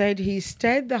he said he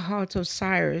stirred the heart of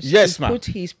Cyrus Yes, to ma'am. put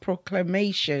his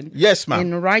proclamation Yes, ma'am.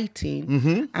 in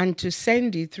writing and to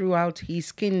send it throughout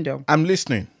his kingdom. I'm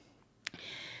listening.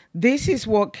 This is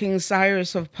what King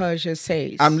Cyrus of Persia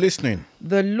says. I'm listening.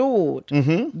 The Lord,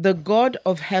 the God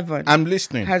of heaven, I'm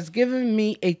listening. has given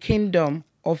me a kingdom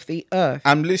of the earth.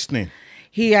 I'm listening.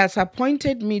 He has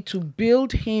appointed me to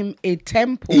build him a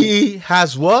temple. He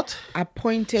has what?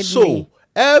 Appointed So, me.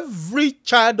 Every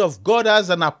child of God has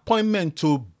an appointment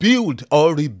to build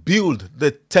or rebuild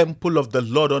the temple of the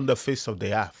Lord on the face of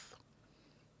the earth.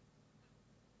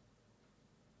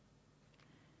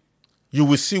 You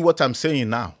will see what I'm saying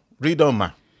now. Read on,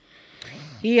 ma.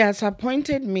 He has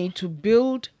appointed me to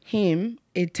build him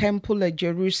a temple at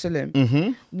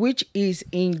Jerusalem, which is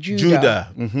in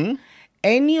Judah.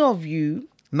 Any of you.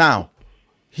 Now,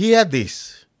 hear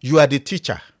this. You are the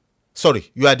teacher.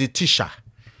 Sorry, you are the teacher.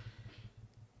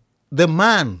 The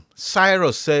man,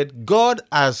 Cyrus, said God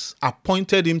has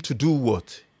appointed him to do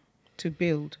what? To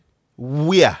build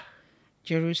Where?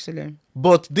 Jerusalem.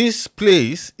 But this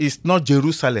place is not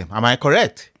Jerusalem. Am I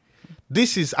correct?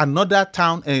 This is another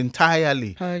town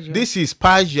entirely. Persia. This is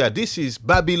Persia. This is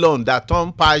Babylon that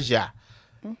turned Persia.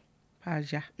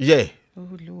 Persia. Yeah, Oh,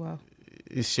 Lord.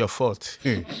 it's your fault.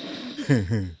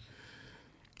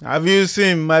 Have you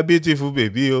seen my beautiful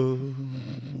baby? Oh.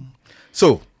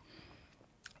 So,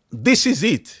 this is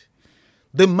it.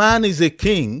 The man is a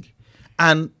king,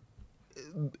 and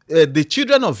the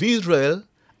children of Israel,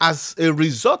 as a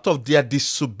result of their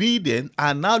disobedience,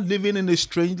 are now living in a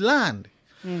strange land.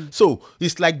 So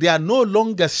it's like they are no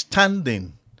longer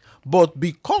standing, but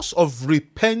because of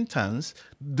repentance,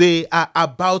 they are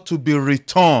about to be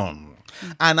returned.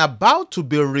 And about to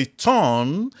be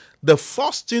returned, the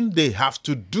first thing they have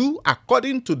to do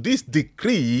according to this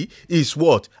decree is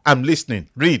what? I'm listening.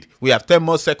 Read. We have 10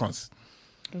 more seconds.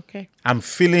 Okay. I'm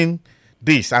feeling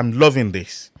this. I'm loving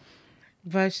this.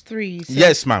 Verse 3 says,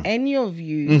 Yes, ma'am. Any of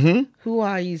you who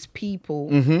are his people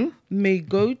may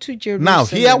go to Jerusalem. Now,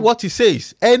 hear what he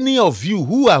says. Any of you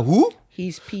who are who?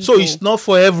 His people. So it's not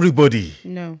for everybody.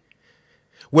 No.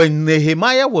 When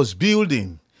Nehemiah was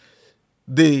building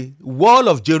the wall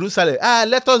of Jerusalem,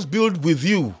 let us build with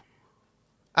you.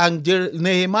 And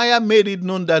Nehemiah made it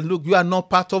known that, look, you are not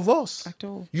part of us. At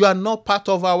all. You are not part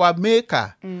of our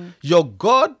maker. Your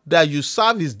God that you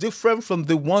serve is different from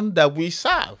the one that we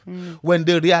serve. When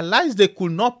they realized they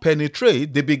could not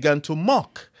penetrate, they began to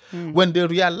mock. When they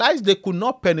realized they could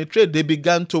not penetrate, they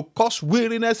began to cause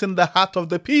weariness in the heart of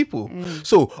the people.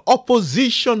 So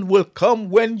opposition will come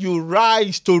when you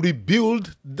rise to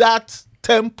rebuild that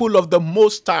temple of the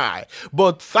Most High.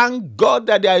 But thank God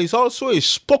that there is also a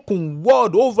spoken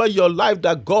word over your life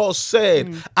that God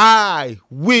said, I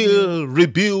will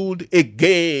rebuild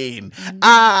again.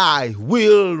 I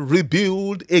will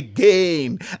rebuild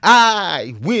again.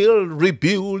 I will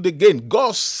rebuild again.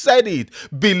 God said it.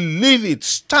 Believe it.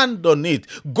 Stand on it.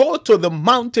 Go to the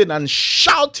mountain and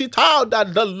shout it out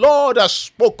that the Lord has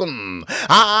spoken.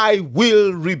 I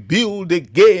will rebuild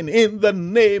again in the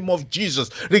name of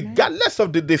Jesus. Regardless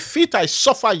of the defeat I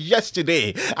suffered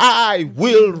yesterday, I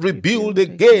will rebuild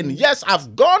again. Yes,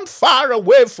 I've gone far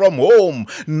away from home.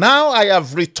 Now I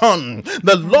have returned.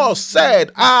 The Lord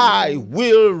said, I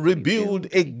will rebuild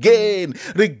again.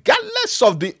 Regardless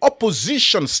of the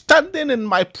opposition standing in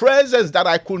my presence that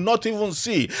I could not even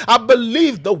see, I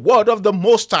believe the word of the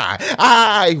Most High.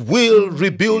 I will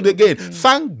rebuild again.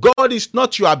 Thank God it's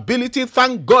not your ability.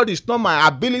 Thank God it's not my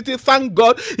ability. Thank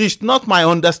God it's not my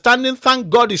understanding. Thank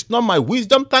God it's not my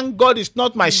wisdom. Thank God it's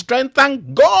not my strength.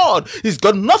 Thank God it's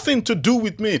got nothing to do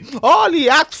with me. All he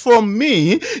asked from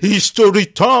me is to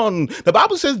return. The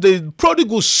Bible says the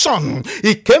prodigal son,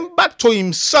 he came back to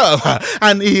himself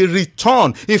and he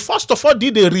returned. He first of all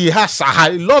did a rehearsal. I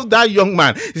love that young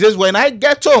man. He says, when I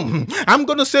get home, I'm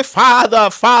going to say, Father,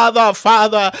 Father,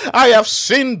 Father, I have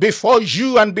sinned before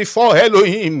you and before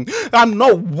Elohim. I'm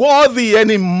not worthy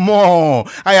anymore.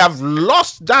 I have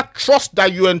lost that trust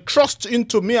that you entrust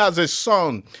into me as a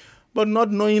son, but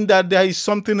not knowing that there is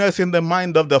something else in the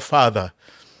mind of the Father.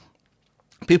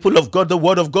 People of God, the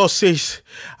word of God says,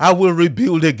 I will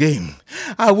rebuild again.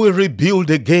 I will rebuild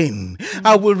again.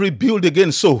 I will rebuild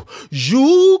again. So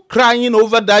you crying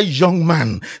over that young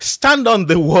man, stand on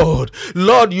the word.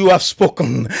 Lord, you have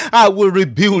spoken. I will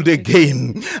rebuild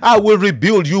again. I will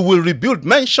rebuild. You will rebuild.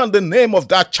 Mention the name of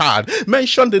that child.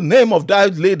 Mention the name of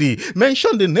that lady.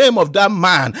 Mention the name of that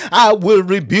man. I will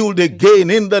rebuild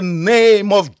again in the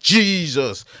name of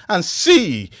Jesus. And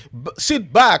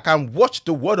sit back and watch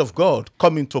the word of God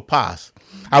coming to pass.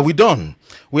 Are we done?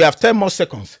 We have 10 more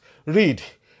seconds. Read.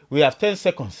 We have 10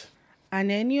 seconds.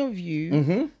 And any of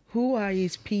you who are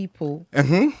his people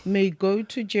may go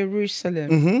to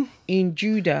Jerusalem in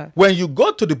Judah. When you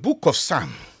go to the book of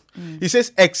Psalm, it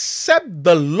says, except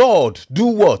the Lord do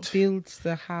what? Builds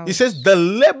the house. It says the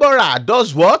laborer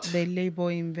does what? They labor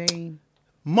in vain.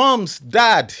 Moms,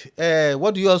 dad,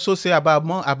 what do you also say about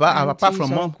mom? Apart from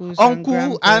mom, uncles,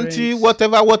 uncle, and auntie,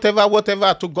 whatever.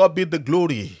 To God be the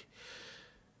glory.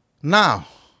 Now,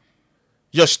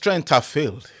 your strength have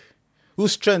failed.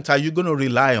 Whose strength are you going to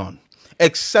rely on?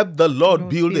 Except the Lord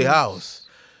build a house.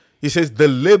 He says, the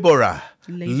laborer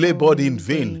labored in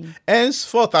vain.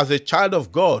 Henceforth, as a child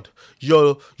of God,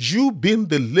 you being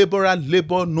the laborer,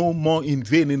 labor no more in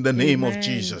vain in the name of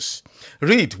Jesus.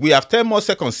 Read. We have 10 more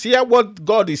seconds. See what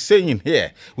God is saying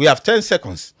here. We have 10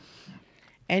 seconds.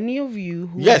 Any of you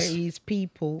who Yes. are his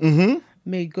people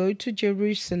may go to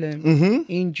Jerusalem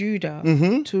in Judah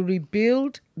to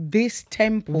rebuild this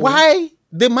temple. Why?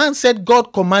 The man said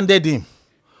God commanded him.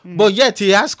 But yet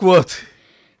he asked what?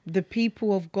 The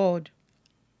people of God.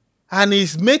 And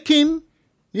he's making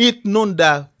it known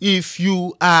that if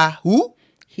you are who?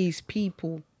 His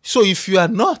people. So if you are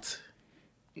not,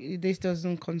 This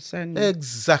doesn't concern you.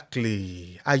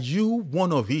 exactly. Are you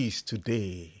one of his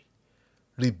today?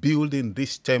 Rebuilding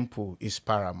this temple is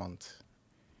paramount.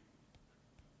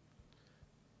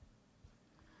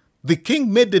 The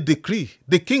king made the decree.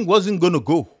 The king wasn't going to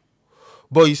go.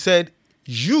 But he said,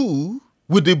 you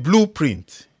with the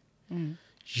blueprint,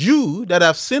 you that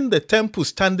have seen the temple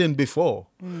standing before,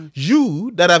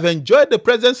 you that have enjoyed the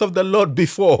presence of the Lord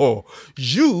before,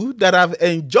 you that have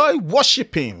enjoyed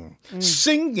worshiping,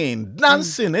 singing,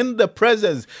 dancing in the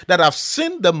presence, that have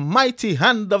seen the mighty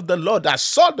hand of the Lord, that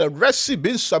saw the Red Sea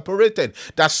being separated,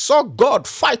 that saw God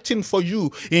fighting for you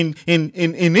in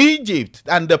Egypt,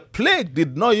 and the plague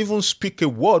did not even speak a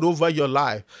word over your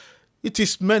life. It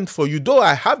is meant for you. Though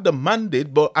I have the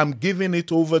mandate, but I'm giving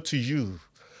it over to you.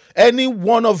 Any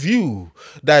one of you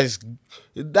that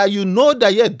you know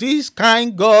that, yeah, this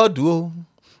kind God, oh,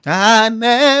 I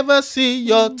never see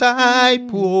your type,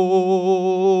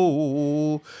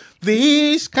 oh,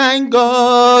 this kind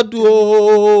God,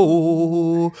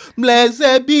 oh,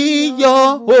 blessed be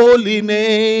your holy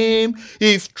name.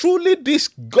 If truly this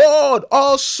God,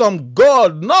 awesome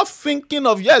God, not thinking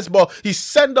of, yes, but he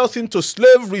sent us into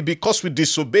slavery because we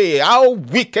disobey, how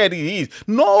wicked he is.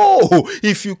 No,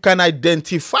 if you can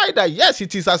identify that, yes,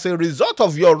 it is as a result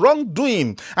of your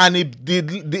wrongdoing, and he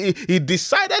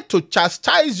decided to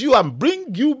chastise you and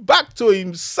bring you back to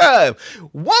himself.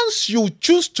 Once you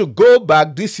choose to go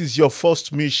back, this is your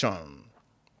first mission.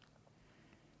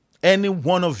 Any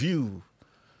one of you,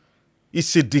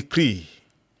 it's a decree.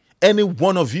 Any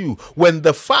one of you, when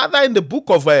the father in the book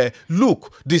of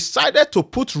Luke decided to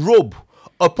put robe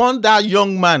upon that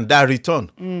young man that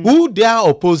returned, who dare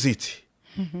oppose it?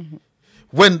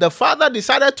 When the father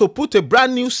decided to put a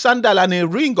brand new sandal and a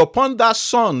ring upon that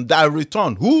son that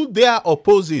returned, who dare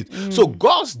oppose it? So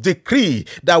God's decree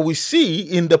that we see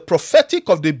in the prophetic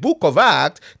of the book of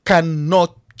Acts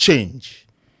cannot change.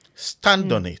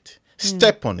 Stand on it,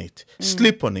 step on it,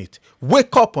 sleep on it,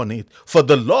 wake up on it. For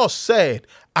the Lord said,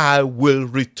 I will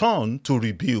return to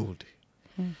rebuild.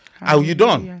 Are you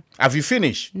done? Have you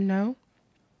finished? No.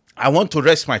 I want to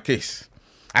rest my case.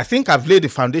 I think I've laid the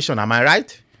foundation. Am I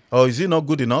right? Or is it not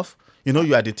good enough? You know,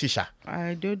 you are the teacher.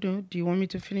 I don't know. Do you want me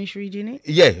to finish reading it?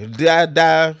 Yeah,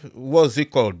 that what's it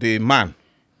called? The man.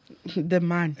 The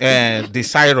man. The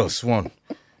Cyrus one.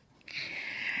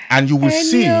 And you will Any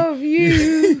see. of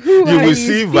you who You are will his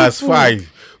see verse people.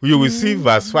 5. You will see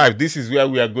verse 5. This is where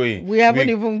we are going. We haven't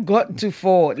even got to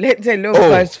 4. Let alone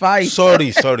verse 5. Sorry.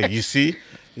 You see?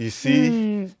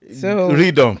 So-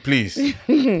 read on, please.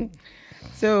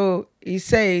 So he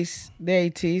says, there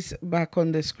it is back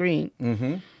on the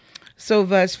screen. So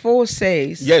verse 4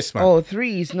 says, Yes, ma'am.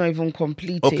 3 is not even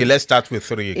completed. Okay, let's start with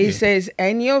 3 again. It says,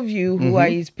 any of you who are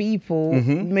his people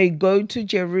may go to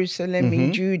Jerusalem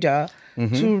in Judah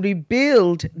to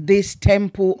rebuild this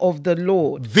temple of the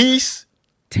Lord. This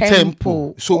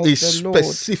temple. So of a the Lord.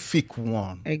 specific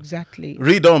one. Exactly.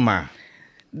 Read on, man.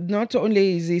 Not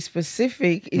only is it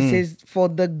specific, it says for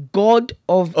the God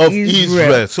of Of Israel.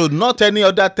 Israel. So not any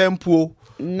other temple.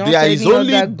 Not There is any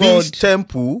only other this God.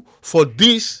 temple for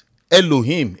this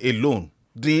Elohim alone.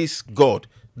 This God.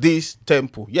 This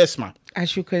temple. Yes, ma'am.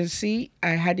 As you can see,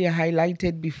 I had it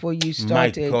highlighted before you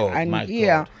started. God, and my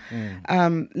here,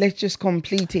 let's just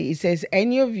complete it. It says,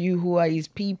 any of you who are his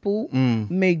people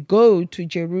may go to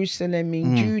Jerusalem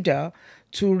in Judah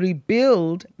to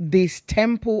rebuild this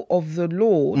temple of the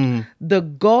Lord, the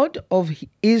God of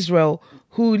Israel,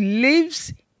 who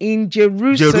lives in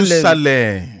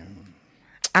Jerusalem.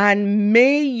 And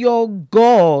may your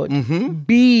God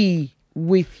be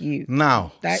with you.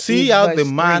 Now, That see is how verse the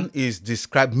man 3. is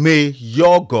described. May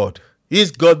your God.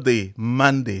 He's got the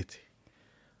mandate.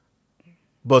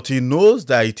 But he knows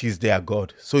that it is their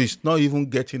God. So he's not even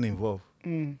getting involved.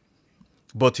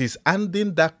 But he's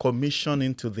handing that commission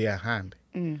into their hand.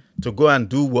 To go and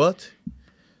do what?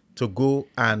 to go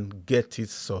and get it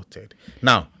sorted.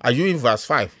 Now, are you in verse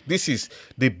 5? This is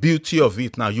the beauty of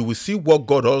it now. You will see what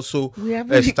God also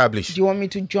established. Do you want me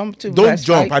to jump to Don't verse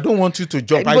jump. 5? I don't want you to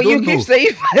jump. I But don't you know. keep saying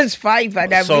verse 5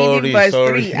 and I'm reading verse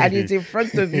 3 and it's in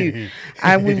front of you.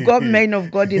 And we've got men of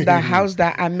God in the house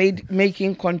that are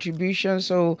making contributions.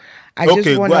 So I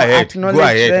just want to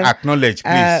acknowledge them. Acknowledge,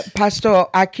 please. Pastor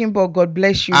Akimbo, God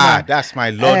bless you. That's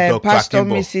my Lord, Dr. Pastor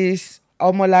Akimbo. Mrs.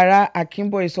 Omolara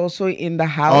Akimbo is also in the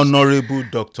house. Honorable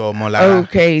Dr. Omolara.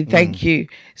 Okay, thank you.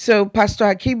 So Pastor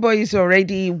Akimbo is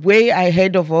already way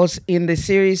ahead of us in the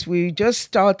series. We're just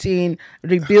starting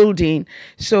rebuilding.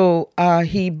 So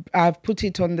I've put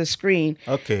it on the screen.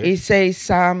 Okay. It says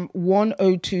Psalm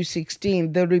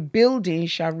 102:16, the rebuilding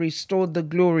shall restore the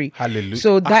glory. Hallelujah.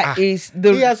 So that is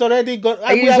the... He has already got...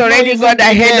 He's already got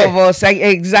ahead of us.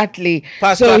 Exactly.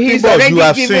 Pastor So he's Akimbo, you already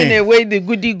have given seen. away the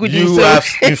goody. You have...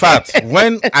 In fact,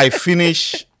 when I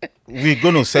finish, we're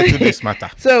going to settle this matter.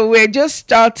 So we're just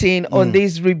starting on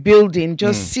this rebuilding,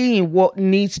 just seeing what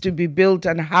needs to be built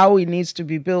and how it needs to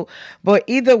be built. But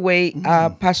either way,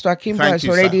 Pastor Akimbo has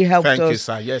already helped us. Thank you,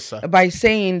 sir. Yes, sir. By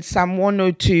saying Psalm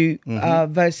 102,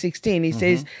 verse 16, it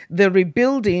says, the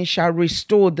rebuilding shall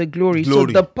restore the glory. So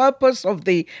the purpose of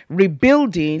the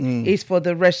rebuilding is for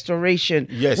the restoration,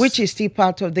 Yes. which is still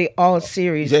part of the All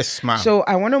series. Yes, ma'am. So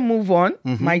I want to move on.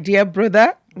 My dear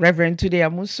brother, Reverend Tunde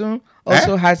Amusun,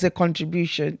 also has a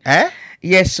contribution.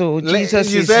 Yes, so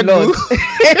Jesus is Lord.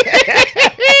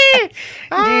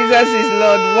 Jesus is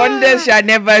Lord. Wonders shall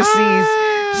never cease.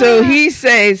 So he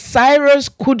says Cyrus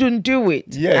couldn't do it.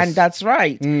 Yes. And that's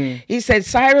right. He said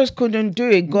Cyrus couldn't do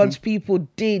it. God's people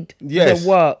did the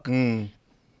work.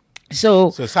 So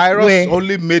Cyrus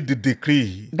only made the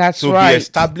decree to be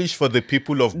established for the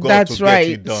people of God to get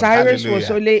it done. Cyrus Hallelujah.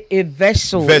 was only a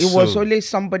vessel. It was only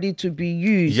somebody to be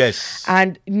used. Yes.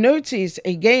 And notice,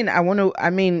 again,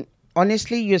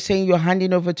 honestly, you're saying you're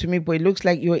handing over to me, but it looks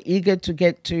like you're eager to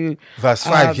get to verse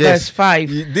 5. Yes. Verse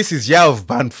 5. This is year of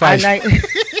band 5.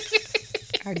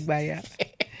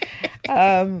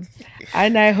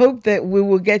 And I hope that we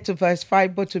will get to verse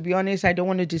 5. But to be honest, I don't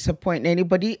want to disappoint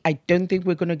anybody. I don't think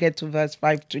we're going to get to verse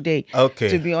 5 today. Okay.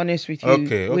 To be honest with you.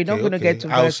 We're not going to get to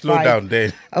verse 5. I'll slow down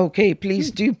then. Okay,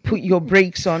 please do put your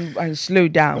brakes on and slow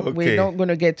down. Okay. We're not going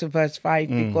to get to verse 5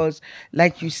 because,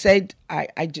 like you said,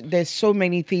 there's so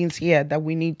many things here that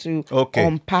we need to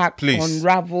unpack,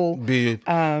 unravel. You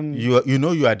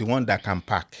know you are the one that can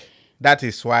pack. That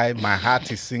is why my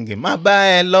heart is singing. Ma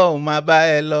ba elo, ma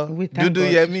ba elo. We thank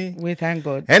God. We thank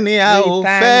God. Anyhow, We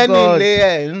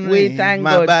thank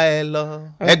God. Ma ba elo.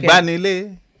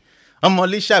 Egbanile.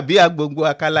 Omolisha bi agbogbo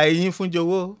akala eyin fun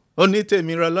jowo.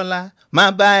 Onitemi rolola. Ma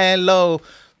ba elo.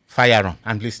 Fire on.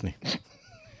 I'm listening.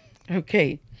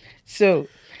 Okay. So,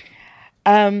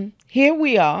 here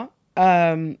we are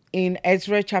in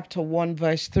Ezra chapter 1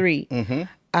 verse 3.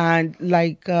 And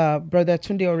like Brother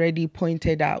Tunde already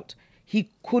pointed out, he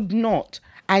could not,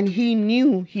 and he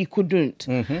knew he couldn't.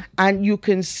 And you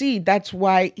can see that's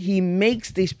why he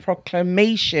makes this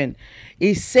proclamation.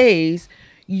 It says,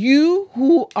 you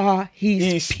who are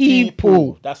his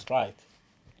people. That's right.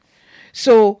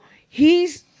 So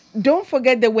don't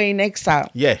forget they were in exile.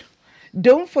 Yeah.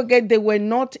 Don't forget they were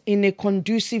not in a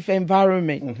conducive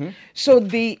environment. So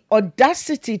the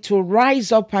audacity to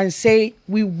rise up and say,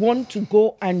 we want to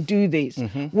go and do this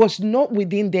was not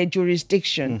within their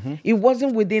jurisdiction. It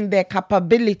wasn't within their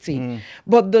capability.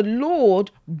 But the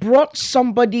Lord brought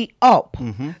somebody up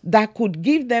that could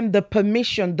give them the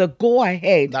permission, the go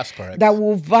ahead. That's correct. That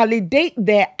will validate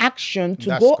their action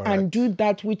to go and do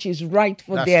that which is right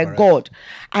for their God.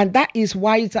 And that is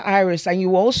wise Cyrus. And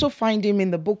you will also find him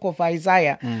in the book of Isaiah.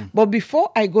 But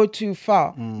before I go too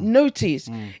far, notice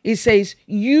it says,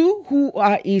 you who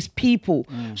are his people.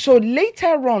 So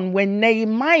later on, when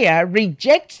Nehemiah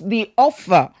rejects the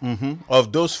offer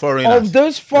of those foreigners,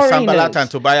 the Sanballat and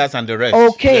Tobias and the rest.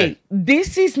 Okay,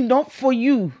 this is not for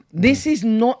you. This is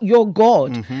not your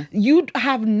God. You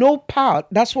have no power.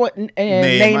 That's what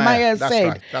Nehemiah said.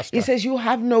 Right. That's he right. says you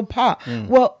have no power.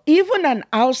 Well, even an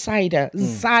outsider,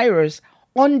 Cyrus,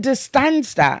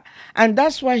 understands that, and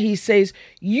that's why he says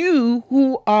you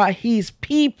who are his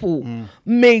people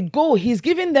may go. He's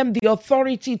giving them the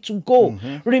authority to go.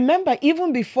 Remember,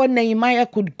 even before Nehemiah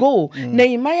could go,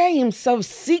 Nehemiah himself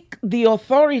seek the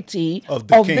authority of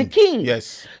the king.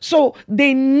 Yes. So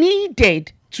they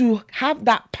needed to have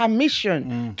that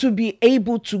permission to be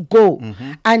able to go.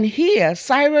 And here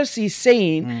Cyrus is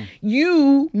saying,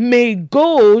 you may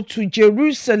go to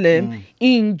Jerusalem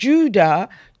in Judah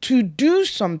to do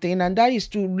something, and that is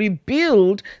to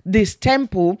rebuild this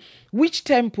temple. Which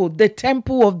temple? The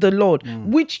temple of the Lord.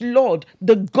 Which Lord?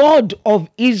 The God of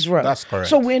Israel. That's correct.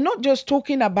 So we're not just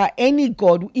talking about any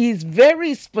God. He is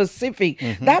very specific.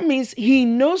 That means he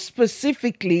knows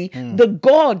specifically the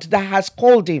God that has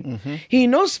called him. He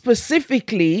knows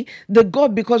specifically the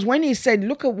God, because when he said,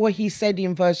 look at what he said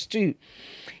in verse 2.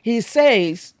 He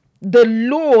says, the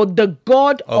Lord, the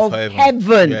God of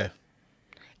heaven. Yeah.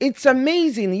 It's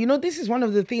amazing. You know, this is one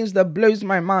of the things that blows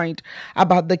my mind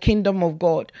about the kingdom of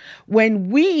God. When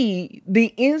we,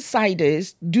 the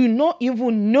insiders, do not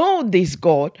even know this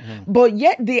God, but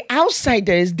yet the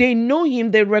outsiders, they know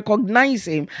him, they recognize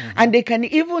him, and they can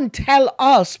even tell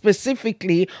us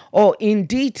specifically or in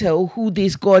detail who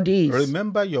this God is.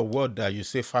 Remember your word that you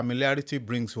say familiarity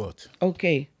brings what?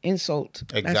 Okay, insult.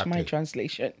 That's my Exactly.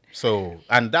 translation. So,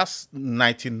 and that's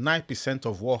 99%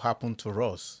 of what happened to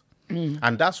us.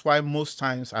 And that's why most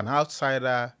times an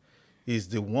outsider is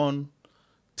the one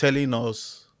telling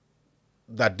us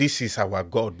that this is our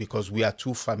God, because we are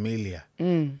too familiar.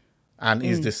 And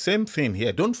it's the same thing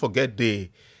here. Don't forget,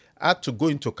 they had to go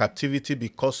into captivity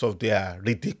because of their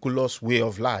ridiculous way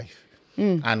of life.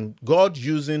 And God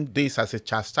using this as a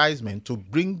chastisement to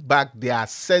bring back their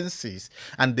senses,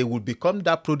 and they will become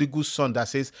that prodigal son that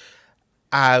says,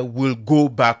 I will go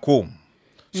back home.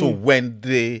 So when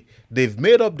they've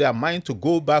made up their mind to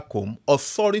go back home,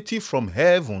 authority from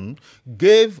heaven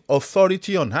gave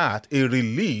authority on earth a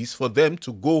release for them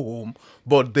to go home.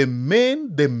 But the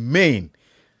main,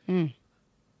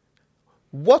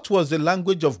 what was the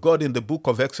language of God in the book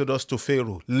of Exodus to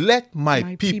Pharaoh? Let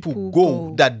my people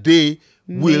go, that they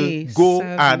will go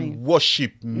and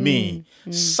worship me.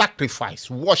 Sacrifice,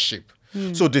 worship.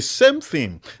 So the same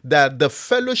thing, that the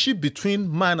fellowship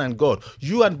between man and God.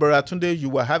 You and Brother Tunde, you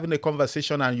were having a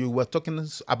conversation and you were talking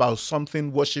about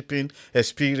something worshiping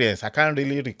experience. I can't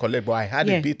really recollect, but I had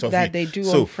a bit of that it. they do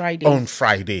So, on Fridays. On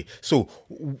Friday. So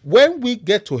when we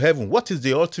get to heaven, what is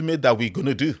the ultimate that we're going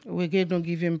to do? We're going to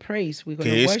give him praise. We're going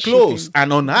to Case worship closed. him.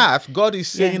 And on earth, God is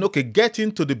saying, Yeah. okay, get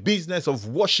into the business of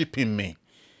worshiping me.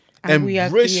 And we are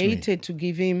Embrace me. created to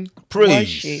give him Praise.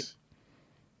 worship.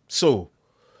 So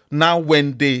now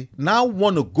when they now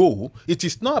want to go, it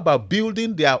is not about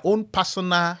building their own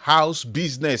personal house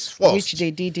business first. Which they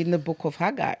did in the book of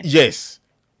Haggai. Yes.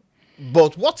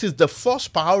 But what is the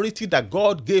first priority that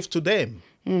God gave to them?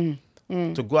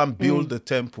 To go and build the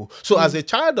temple. So as a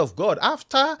child of God,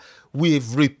 after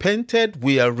we've repented,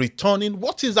 we are returning.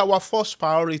 What is our first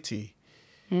priority?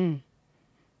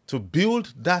 To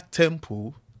build that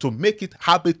temple, to make it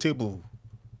habitable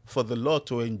for the Lord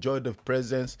to enjoy the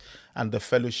presence and the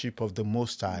fellowship of the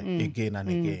Most High again and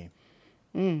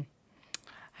again.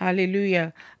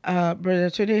 Hallelujah. Brother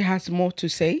Tony has more to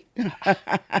say.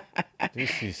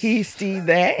 He's still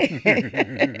there.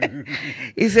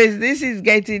 He says, this is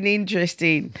getting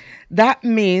interesting. That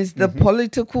means the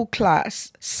political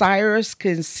class, Cyrus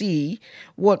can see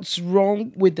what's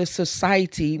wrong with the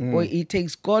society, but it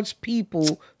takes God's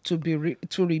people to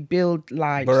to rebuild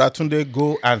lives. Brother Tunde,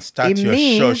 go and start It your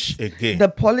means church again. the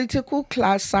political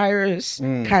class, Cyrus,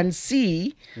 can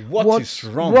see What what's is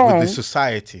wrong with the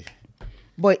society?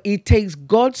 but it takes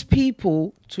God's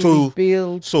people to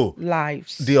rebuild so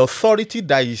lives. The authority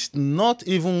that is not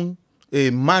even a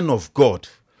man of God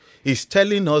is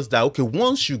telling us that, okay,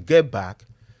 once you get back,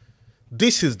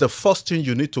 this is the first thing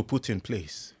you need to put in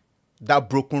place. That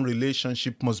broken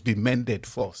relationship must be mended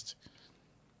first.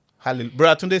 Hallelujah.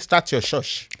 Brother Tunde, start your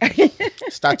church.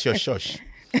 Start your church.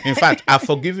 In fact, I've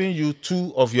forgiven you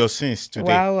 2 of your sins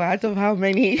today. Wow, out of how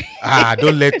many?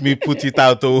 Don't let me put it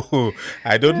out. Oh,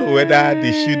 I don't know whether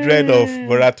the children of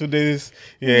Brother Tunde's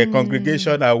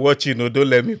congregation are watching, or don't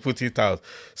let me put it out.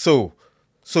 So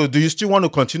do you still want to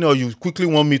continue, or you quickly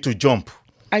want me to jump?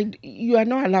 You are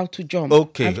not allowed to jump.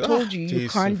 Okay. I've told you, you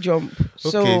Jesus. can't jump.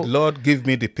 Okay, Lord, give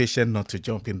me the patience not to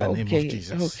jump in the name of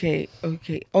Jesus. Okay.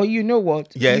 Or you know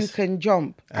what? Yes. You can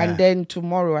jump, and then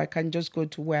tomorrow I can just go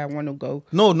to where I want to go.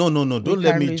 No. Don't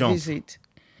let me jump. Revisit.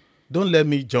 Don't let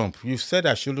me jump. You've said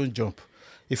I shouldn't jump.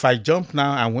 If I jump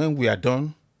now and when we are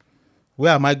done,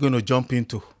 where am I going to jump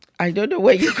into? I don't know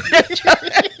where you're going to jump.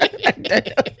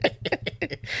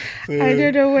 I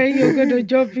don't know where you're going to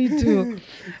jump into.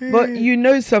 But you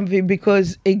know something,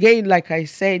 because again, like I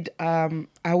said, I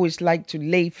always like to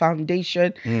lay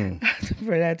foundation.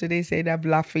 Brother today said I'm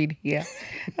laughing here.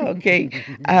 Okay.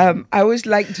 I always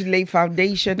like to lay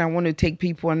foundation. I want to take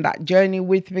people on that journey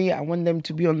with me. I want them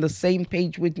to be on the same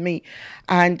page with me.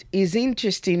 And it's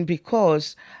interesting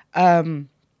because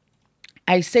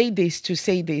I say this to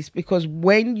say this, because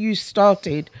when you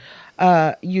started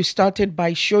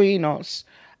by showing us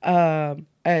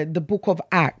the book of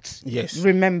Acts. Yes.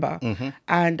 Remember?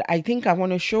 And I think I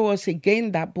want to show us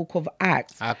again that book of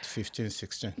Acts. Act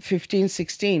 15:16. 15,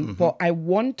 16. But I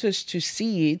want us to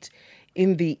see it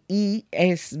in the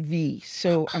ESV.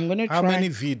 So I'm going to try. How many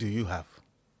V do you have?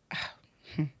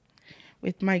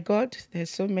 With my God,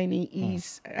 there's so many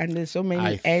E's and there's so many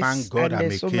I S thank God and I'm a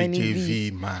there's so many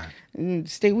V's. KJV man.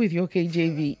 Stay with your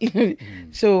KJV.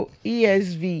 So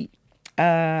ESV,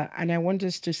 and I want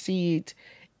us to see it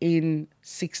in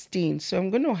 16. So I'm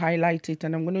going to highlight it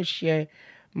and I'm going to share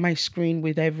my screen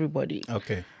with everybody.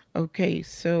 Okay. Okay,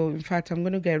 so in fact, I'm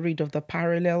going to get rid of the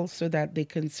parallel so that they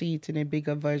can see it in a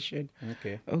bigger version.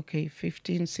 Okay. Okay,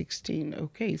 15, 16.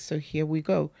 Okay, so here we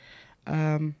go.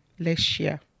 Let's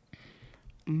share.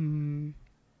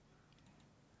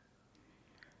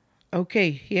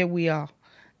 Okay, here we are.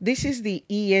 This is the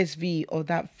ESV of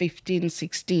that 15,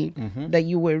 16 that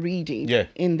you were reading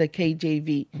in the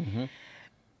KJV.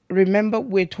 Remember,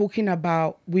 we're talking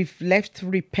about we've left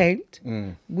repent,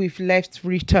 we've left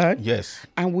return, Yes.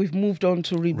 and we've moved on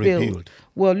to rebuild. Rebuild.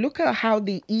 Well, look at how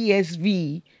the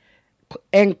ESV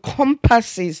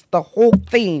encompasses the whole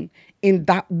thing in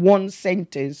that one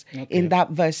sentence, in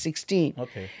that verse 16.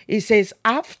 Okay. It says,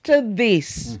 after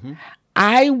this,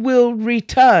 I will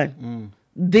return.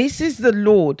 This is the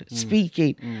Lord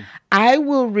speaking. I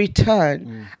will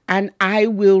return and I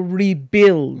will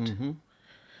rebuild.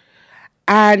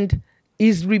 And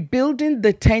is rebuilding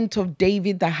the tent of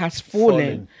David that has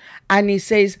fallen. And he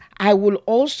says, I will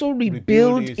also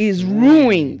rebuild his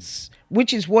ruins,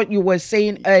 which is what you were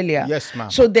saying earlier. Yes, ma'am.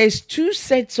 So there's two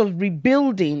sets of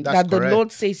rebuilding That's that the correct.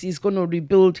 Lord says he's going to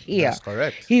rebuild here. That's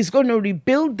correct. He's going to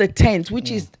rebuild the tent,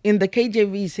 which is in the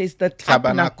KJV, it says the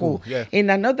tabernacle. Tabernacle, yeah. In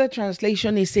another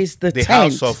translation, it says the The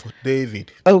tent. house of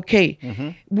David.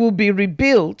 Okay, will be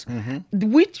rebuilt,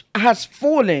 which has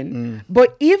fallen,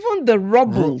 but even the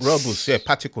rubbles, Rubbles, yeah,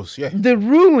 particles, yeah. the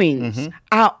ruins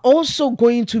are also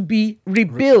going to be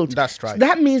rebuilt. That's right. So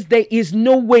that means there is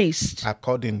no waste.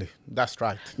 Accordingly. That's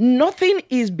right. Nothing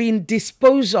is being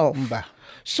disposed of. Mba.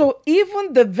 So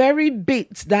even the very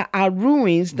bits that are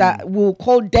ruins that we'll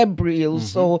call debris,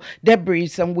 so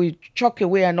debris, and we chuck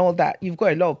away and all that. You've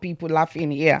got a lot of people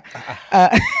laughing here.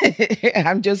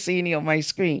 I'm just seeing it on my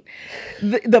screen.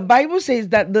 The Bible says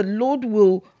that the Lord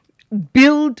will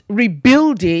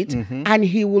rebuild it, and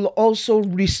he will also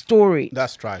restore it.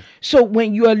 That's right. So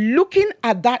when you are looking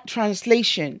at that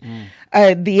translation,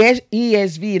 the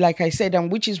ESV, like I said,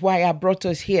 and which is why I brought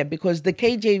us here, because the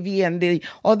KJV and the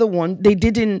other one, they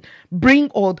didn't bring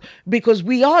all, because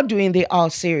we are doing the R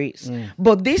series.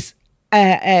 But this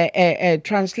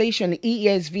translation,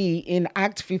 ESV, in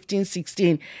Acts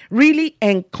 15:16, really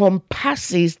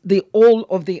encompasses the all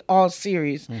of the R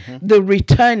series, the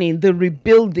returning, the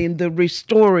rebuilding, the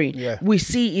restoring. Yeah. We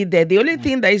see it there. The only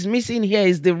thing that is missing here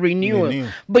is the renewal.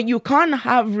 But you can't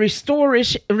have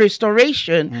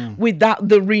restoration without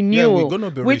the renewal, gonna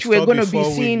be which we're going to be restored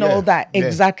before seeing all that. yeah.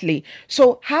 Exactly.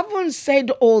 So having said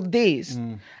all this,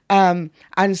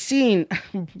 and seeing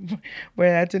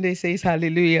where Atunde says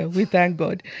hallelujah, we thank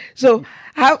God. So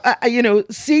how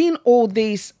seeing all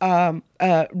this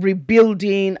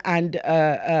rebuilding and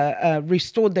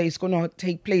restore that is going to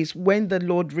take place when the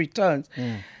Lord returns.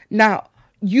 Now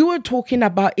you were talking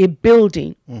about a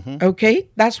building, okay?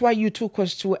 That's why you took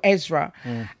us to Ezra.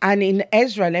 And in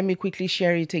Ezra, let me quickly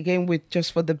share it again with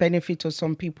just for the benefit of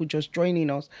some people just joining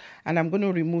us. And I'm going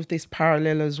to remove this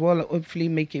parallel as well, hopefully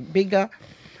make it bigger.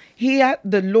 Here,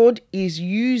 the Lord is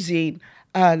using,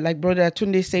 like Brother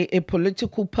Atunde say, a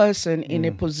political person in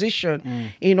a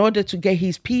position in order to get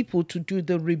his people to do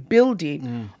the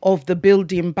rebuilding of the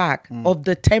building back, of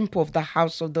the temple of the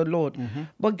house of the Lord.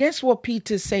 But guess what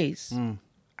Peter says?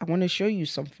 I want to show you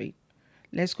something.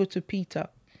 Let's go to Peter.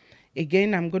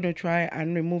 Again, I'm going to try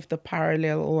and remove the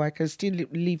parallel, or I can still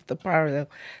leave the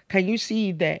parallel. Can you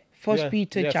see there? First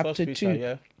Peter chapter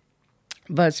 2.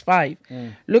 Verse 5.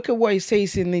 Look at what it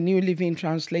says in the New Living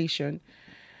Translation.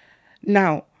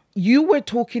 Now, you were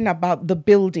talking about the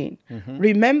building.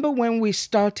 Remember when we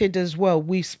started as well,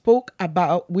 we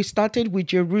started with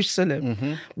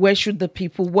Jerusalem. Where should the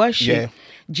people worship? Yeah.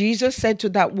 Jesus said to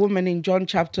that woman in John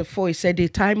chapter 4, he said, a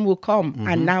time will come,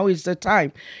 and now is the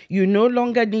time. You no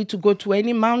longer need to go to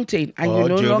any mountain, and you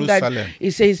no longer,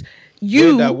 it says,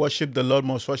 you that worship the Lord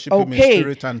must worship him in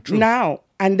spirit and truth. Now,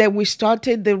 and then we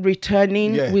started the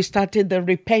returning, we started the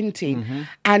repenting.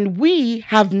 And we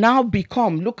have now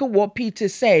become, look at what Peter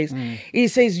says. He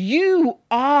says, you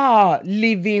are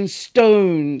living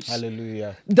stones.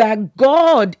 Hallelujah. That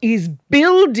God is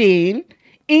building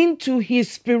into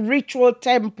his spiritual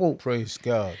temple. Praise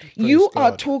God. You Praise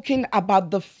are God. talking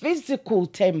about the physical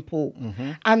temple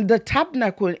and the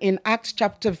tabernacle in Acts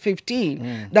chapter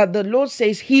 15, that the Lord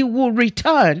says he will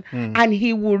return and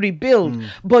he will rebuild.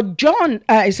 But John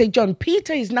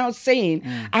Peter is now saying,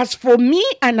 as for me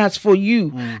and as for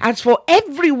you, as for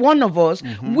every one of us,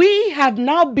 we have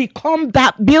now become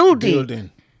that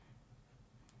building.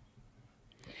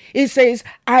 It says,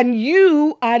 and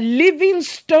you are living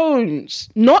stones,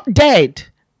 not dead.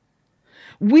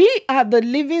 We are the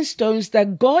living stones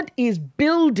that God is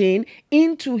building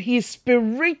into his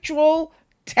spiritual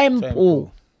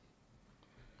temple.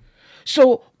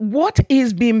 So what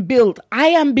is being built? I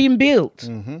am being built.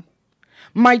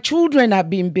 My children are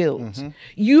being built.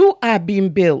 You are being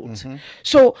built.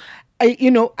 So,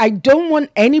 I don't want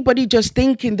anybody just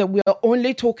thinking that we are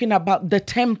only talking about the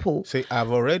temple. See,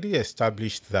 I've already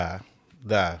established that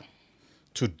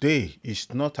today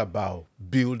is not about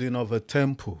building of a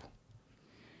temple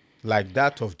like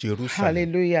that of Jerusalem.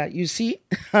 Hallelujah. You see,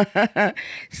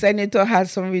 Senator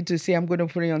has something to say. I'm going to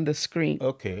put it on the screen.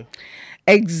 Okay.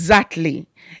 Exactly.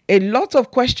 A lot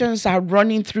of questions are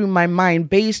running through my mind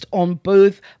based on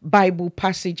both Bible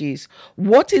passages.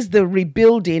 What is the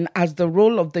rebuilding as the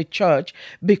role of the church?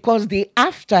 Because the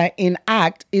after in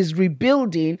Act is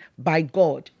rebuilding by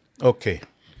God. Okay.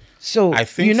 So, I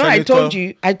think I told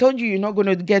you you're not going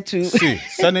to get to. See,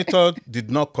 Senator did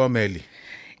not come early.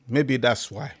 Maybe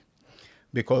that's why.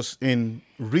 Because in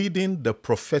reading the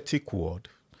prophetic word,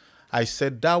 I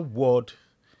said that word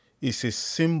is a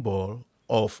symbol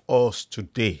of us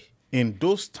today. In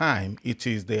those times, it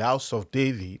is the house of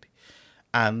David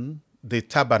and the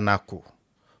tabernacle.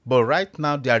 But right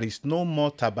now, there is no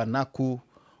more tabernacle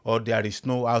or there is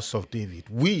no house of David.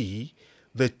 We,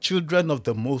 the children of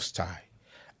the Most High,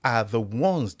 are the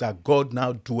ones that God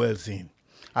now dwells in.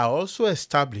 I also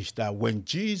established that when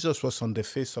Jesus was on the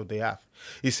face of the earth,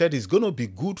 he said, it's going to be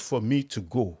good for me to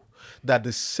go. That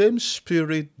the same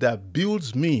spirit that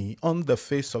builds me on the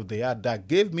face of the earth, that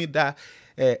gave me that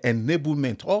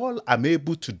enablement, all I'm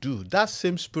able to do, that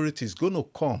same spirit is going to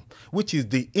come, which is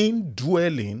the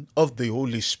indwelling of the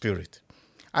Holy Spirit.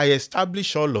 I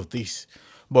established all of this.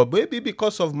 But maybe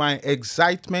because of my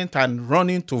excitement and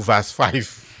running to verse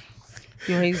 5,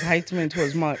 Your excitement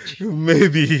was much.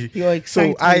 maybe. Your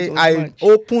excitement so was I much.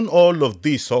 open all of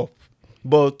this up.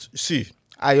 But see,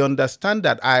 I understand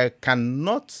that I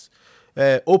cannot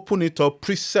open it up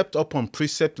precept upon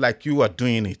precept like you are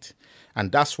doing it.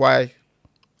 And that's why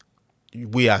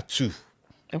we are two.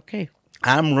 Okay.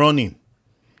 I'm running,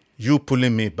 you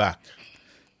pulling me back.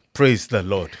 Praise the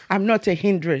Lord. I'm not a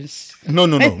hindrance. No,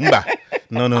 mba.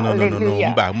 No,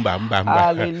 Hallelujah. mba.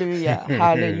 Hallelujah.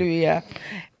 Hallelujah.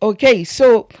 Okay,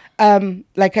 so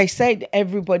like I said,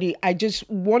 everybody, I just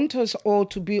want us all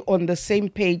to be on the same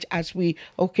page as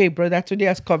Brother Today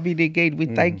has come in again. We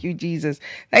thank you, Jesus.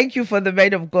 Thank you for the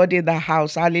men of God in the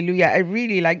house. Hallelujah. I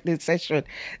really like this session.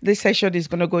 This session is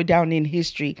going to go down in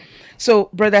history.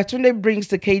 So Brother Tunde brings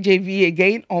the KJV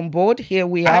again on board. Here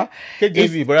we are.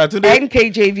 KJV, Brother Tunde.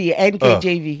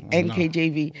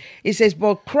 NKJV. It says,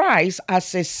 but Christ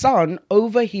as a son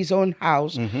over his own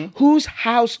house, whose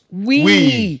house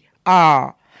we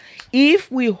are,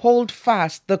 if we hold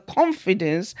fast the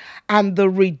confidence and the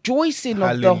rejoicing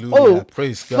of the Hallelujah. hope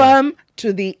Praise God. firm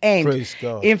to the end. Praise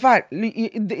God. In fact,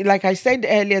 like I said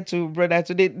earlier to Brother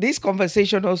today, this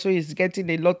conversation also is getting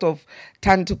a lot of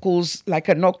tentacles like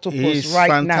an octopus It's right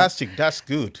fantastic. That's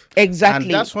good. Exactly.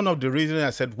 And that's one of the reasons I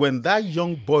said, when that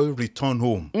young boy returned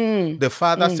home, the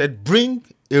father said, bring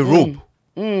a rope.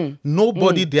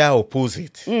 Nobody there oppose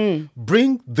it.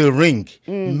 Bring the ring.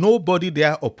 Nobody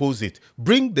there oppose it.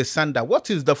 Bring the sandal. What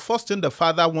is the first thing the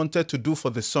father wanted to do for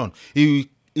the son? He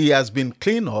has been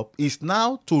cleaned up. It's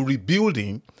now to rebuild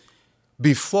him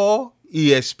before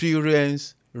he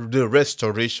experienced the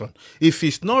restoration. If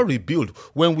it's not rebuilt,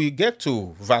 when we get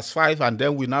to verse 5 and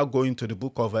then we now go into the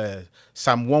book of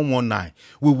Psalm 119,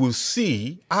 we will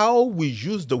see how we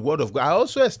use the word of God. I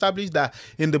also established that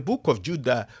in the book of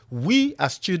Jude, we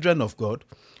as children of God,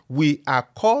 we are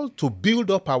called to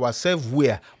build up ourselves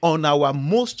where? On our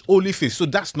most holy faith. So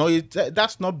that's not it.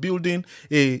 That's not building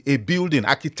a building,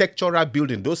 architectural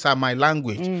building. Those are my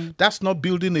language. That's not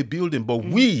building a building, but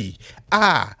we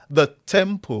are the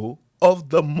temple of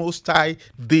the Most High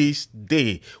this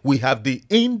day. We have the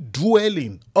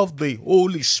indwelling of the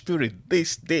Holy Spirit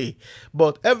this day.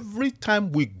 But every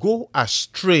time we go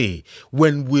astray,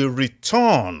 when we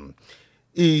return,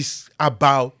 is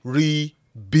about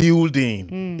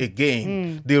rebuilding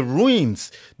again. The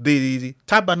ruins, the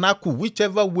tabernacle,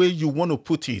 whichever way you want to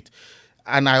put it.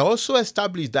 And I also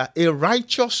established that a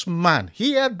righteous man,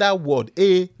 hear that word,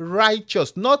 a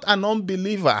righteous, not an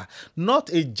unbeliever,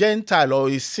 not a Gentile or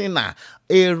a sinner.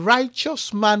 A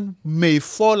righteous man may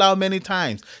fall how many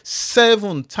times?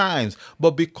 7 times.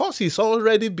 But because it's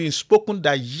already been spoken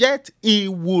that yet he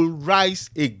will rise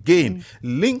again.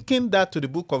 Linking that to the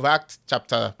book of Acts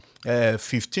chapter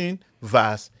 15,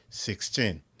 verse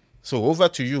 16. So over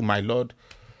to you, my Lord.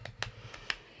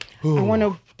 I want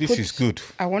to. This is good.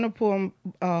 I want to put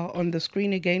on the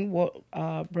screen again what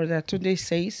Brother Tunde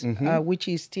says, which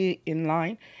is still in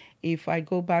line. If I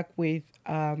go back with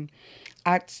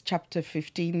Acts chapter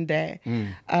 15 there,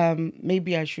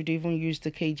 maybe I should even use the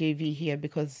KJV here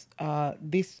because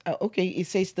it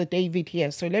says the David here.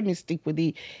 So let me stick with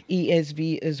the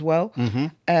ESV as well.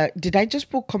 Did I just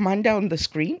put commander on the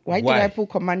screen? Why did I put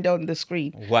commander on the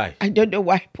screen? Why? I don't know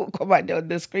why I put commander on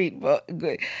the screen, but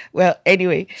good. Well,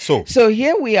 anyway. So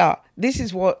here we are. This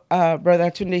is what Brother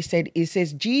Tunde said. It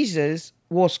says Jesus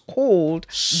was called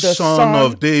the son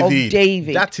of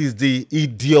David. That is the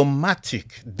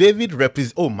idiomatic. David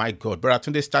represents. Oh my God,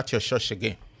 Brother Tunde, start your church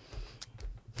again.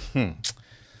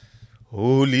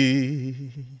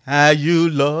 Holy are you,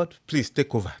 Lord. Please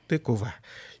take over. Take over.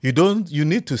 You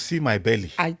need to see my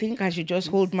belly. I think I should just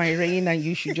hold my rein and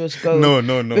you should just go.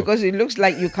 No. Because it looks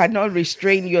like you cannot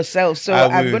restrain yourself. So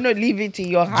I'm going to leave it in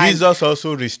your hands. Jesus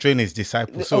also restrained his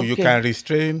disciples. So you can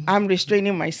restrain. I'm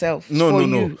restraining myself. No.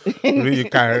 You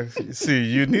can see.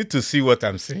 You need to see what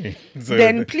I'm saying. So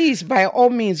then please, by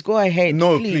all means, go ahead.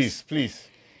 No, please.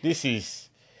 This is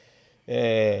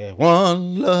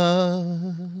one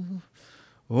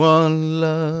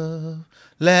love.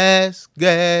 Let's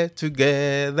get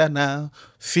together now.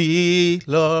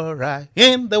 Feel all right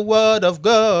in the word of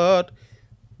God.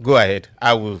 Go ahead.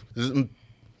 I will.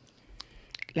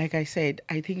 Like I said,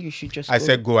 I think you should just I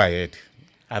said go ahead.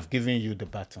 I've given you the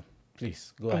baton.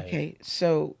 Please, go ahead. Okay,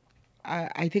 so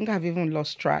I think I've even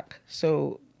lost track.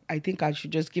 So I think I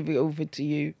should just give it over to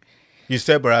you. You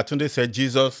said, Brother Tunde said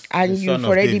Jesus, and the son you've of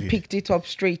already David. picked it up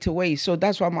straight away. So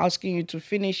that's why I'm asking you to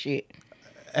finish it.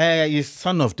 He's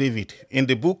son of David. In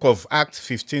the book of Acts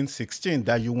 15:16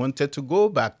 that you wanted to go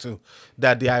back to,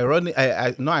 that the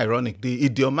the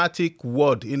idiomatic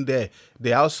word in there,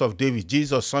 the house of David,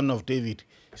 Jesus, son of David.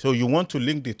 So you want to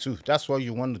link the two. That's what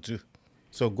you want to do.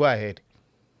 So go ahead.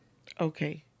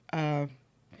 Okay.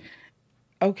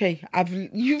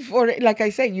 You've already, like I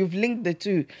said, you've linked the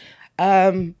two.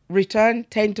 Return,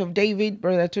 tent of David.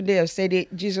 Brother Tunde has said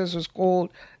it. Jesus was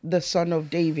called the son of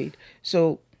David.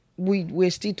 So we're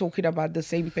still talking about the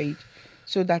same page.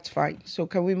 So that's fine. So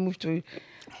can we move to,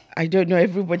 I don't know,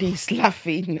 everybody is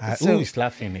laughing. Who is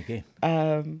laughing again?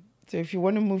 So if you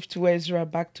want to move to Ezra,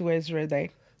 back to Ezra there.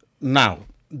 Now,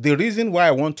 the reason why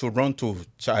I want to run to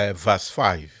verse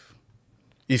 5,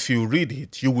 if you read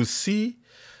it, you will see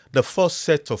the first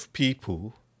set of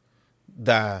people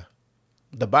that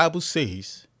the Bible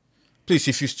says. Please,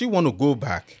 if you still want to go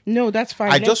back. No, that's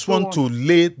fine. I just want to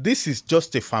lay, this is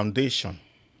just a foundation.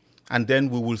 And then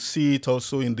we will see it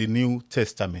also in the New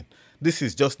Testament. This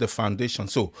is just the foundation.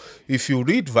 So if you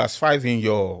read verse 5 in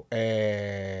your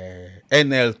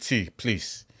NLT,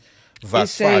 please. Verse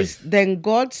it says, 5. Then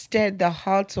God stirred the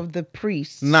hearts of the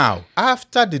priests. Now,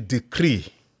 after the decree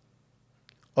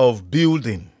of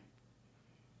building,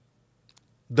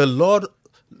 the Lord,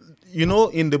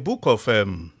 in the book of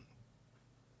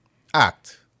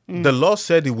Acts, the Lord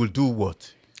said he will do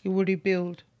what? He will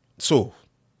rebuild. So,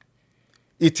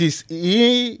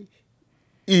 he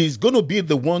is going to be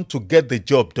the one to get the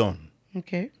job done.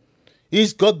 Okay.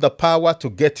 He's got the power to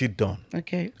get it done.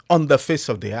 Okay. On the face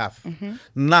of the earth. Mm-hmm.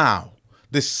 Now,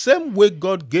 the same way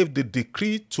God gave the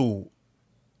decree to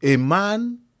a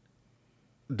man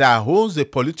that holds a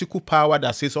political power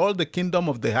that says all the kingdom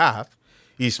of the earth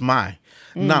is mine.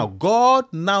 Now, God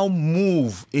now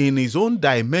move in his own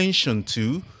dimension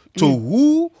to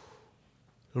who?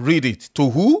 Read it. To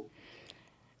who?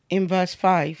 In verse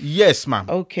 5. Yes, ma'am.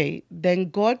 Okay. Then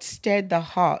God stirred the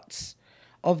hearts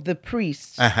of the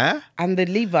priests and the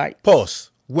Levites. Pause.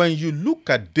 When you look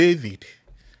at David,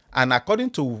 and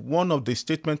according to one of the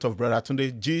statements of Brother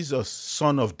Tunde, Jesus,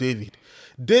 son of David,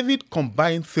 David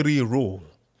combined 3 roles.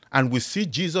 And we see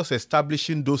Jesus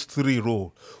establishing those 3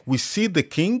 roles. We see the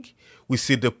king, we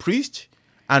see the priest,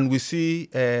 and we see,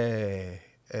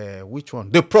 which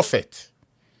one? The prophet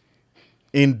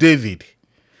in David.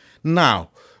 Now,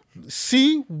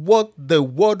 see what the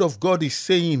word of God is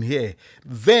saying here.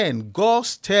 Then God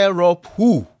stir up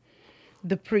who?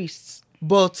 The priests.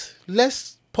 But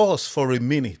let's pause for a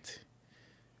minute.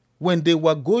 When they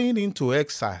were going into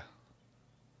exile,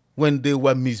 when they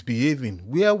were misbehaving,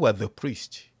 where were the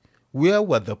priests? Where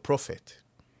were the prophets?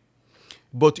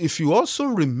 But if you also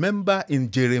remember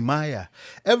in Jeremiah,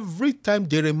 every time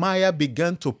Jeremiah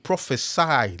began to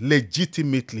prophesy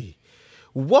legitimately,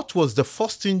 what was the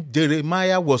first thing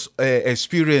Jeremiah was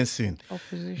experiencing?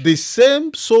 Opposition. The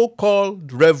same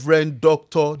so-called reverend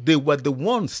doctor, they were the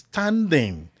ones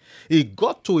standing. It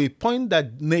got to a point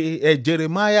that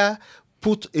Jeremiah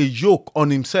put a yoke on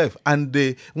himself, and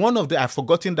I've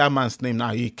forgotten that man's name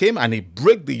now. He came and he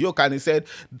broke the yoke and he said,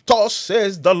 "Thus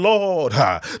says the Lord,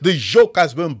 the yoke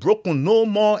has been broken, no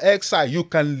more exile. You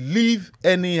can live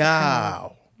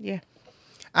anyhow." Yeah.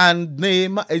 And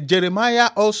Jeremiah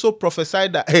also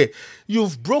prophesied that, hey,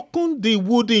 you've broken the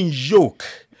wooden yoke.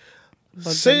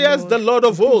 But Says the Lord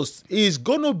of hosts, is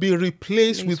going to be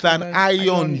replaced with an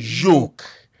iron yoke.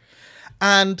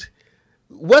 And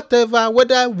whether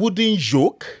wooden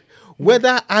yoke,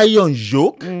 whether iron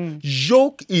yoke,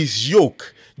 yoke is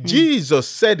yoke. Jesus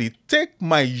said it, "Take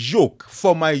my yoke,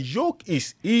 for my yoke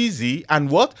is easy, and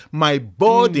what? My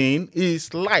burden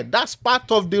is light." That's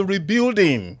part of the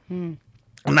rebuilding.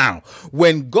 Now,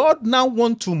 when God now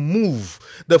wants to move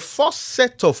the first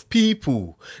set of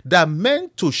people that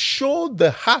meant to show the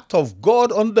heart of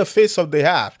God on the face of the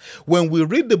earth, when we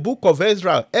read the book of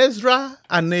Ezra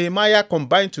and Nehemiah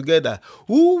combined together,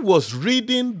 who was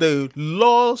reading the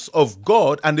laws of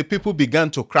God, and the people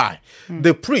began to cry?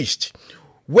 The priest.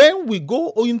 When we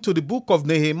go into the book of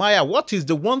Nehemiah, what is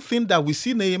the one thing that we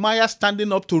see Nehemiah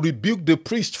standing up to rebuke the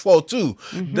priest for too?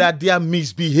 That their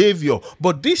misbehavior.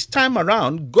 But this time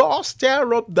around, God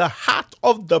stirred up the heart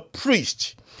of the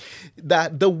priest,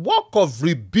 that the work of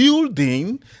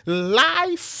rebuilding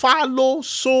follow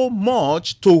so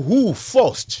much to who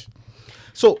first?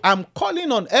 So I'm calling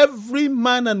on every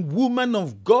man and woman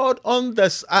of God on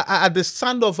this, at the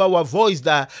sound of our voice,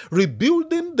 that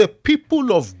rebuilding the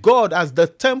people of God as the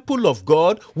temple of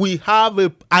God, we have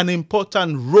an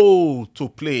important role to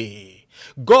play.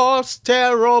 God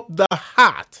stir up the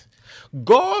heart.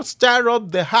 God stir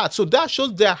up the heart. So that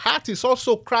shows their heart is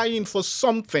also crying for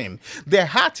something. Their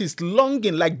heart is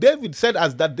longing, like David said,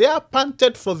 as that they are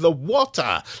panted for the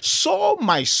water, so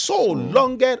my soul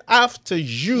longeth after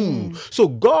you. So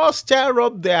God stir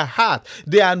up their heart.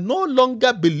 They are no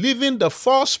longer believing the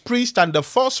false priest and the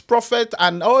false prophet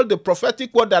and all the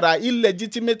prophetic word that are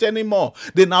illegitimate anymore.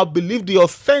 They now believe the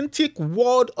authentic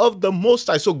word of the Most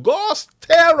High. So God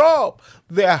stir up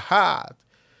their heart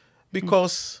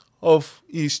because of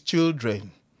his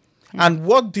children. And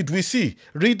what did we see?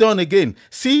 Read on again.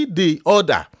 See the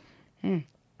order.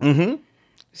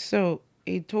 So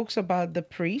it talks about the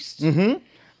priest, and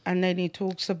then it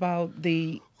talks about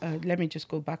the, let me just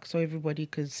go back so everybody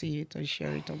can see it and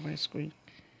share it on my screen.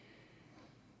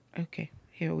 Okay,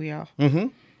 here we are.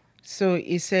 So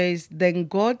it says, then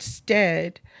God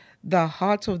stirred the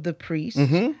heart of the priests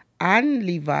and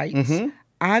Levites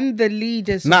and the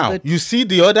leaders. Now, you see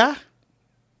the order?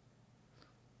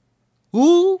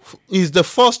 Who is the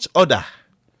first order?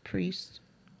 Priest.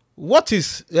 What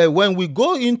is, when we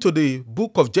go into the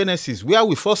book of Genesis, where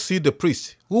we first see the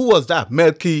priest, who was that?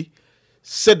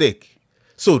 Melchizedek.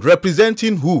 So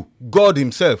representing who? God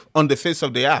himself on the face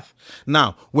of the earth.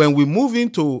 Now, when we move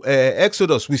into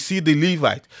Exodus, we see the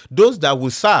Levite, those that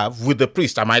will serve with the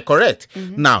priest. Am I correct?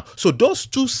 Now, so those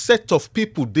two sets of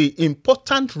people, the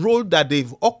important role that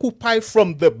they've occupied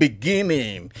from the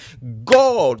beginning,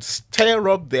 God stir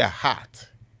up their heart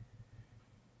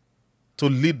to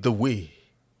lead the way.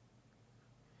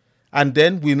 And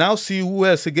then we now see who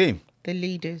else again? The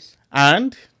leaders.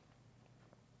 And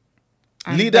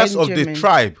leaders of the Benjamin.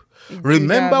 tribe.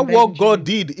 Remember and what God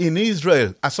Benjamin. did in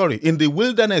Israel, in the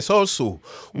wilderness also,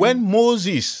 when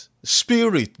Moses'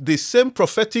 spirit, the same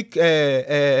prophetic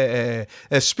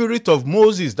spirit of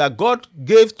Moses that God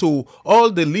gave to all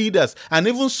the leaders, and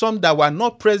even some that were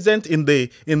not present in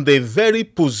the very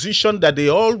position that they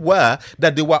all were,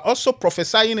 that they were also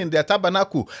prophesying in their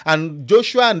tabernacle. And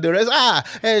Joshua and the rest,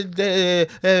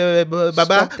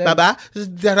 Baba,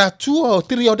 there are 2 or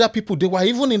 3 other people, they were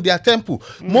even in their temple.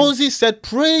 Moses said,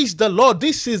 praise the Lord,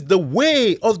 this is the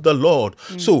way of the Lord.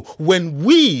 So when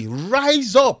we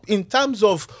rise up in terms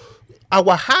of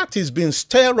our heart is being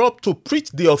stirred up to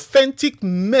preach the authentic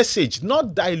message,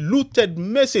 not diluted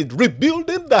message,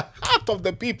 rebuilding the heart of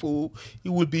the people, it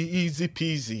will be easy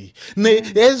peasy.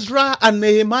 Ezra and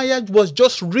Nehemiah was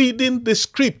just reading the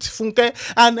script, Funke,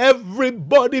 and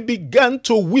everybody began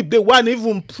to weep. They weren't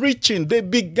even preaching, they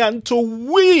began to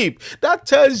weep. That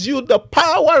tells you the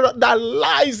power that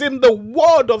lies in the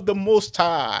word of the Most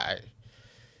High.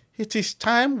 It is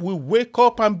time we wake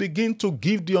up and begin to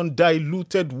give the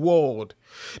undiluted word.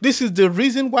 This is the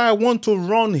reason why I want to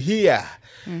run here.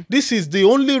 This is the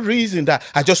only reason that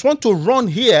I just want to run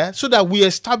here so that we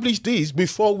establish this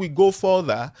before we go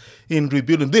further in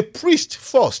rebuilding. The priest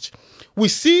first. We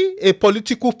see a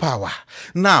political power.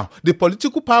 Now, the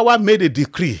political power made a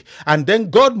decree, and then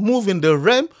God moved in the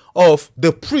realm of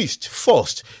the priest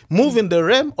first, move in the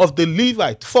realm of the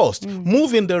Levite first,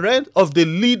 move in the realm of the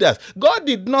leaders. God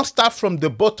did not start from the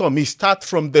bottom. He started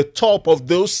from the top of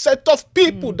those set of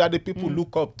people that the people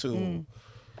look up to.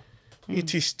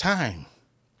 It is time.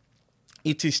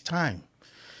 It is time.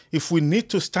 If we need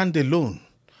to stand alone,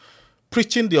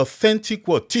 preaching the authentic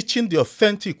word, teaching the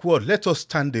authentic word, let us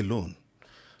stand alone.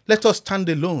 Let us stand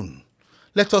alone.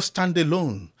 Let us stand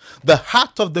alone. The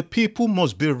heart of the people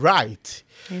must be right.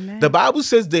 Amen. The Bible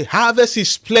says the harvest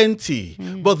is plenty,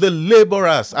 but the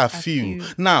laborers are few.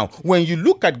 Now, when you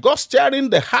look at God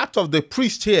stirring the heart of the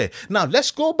priest here, now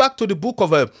let's go back to the book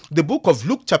of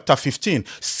Luke chapter 15.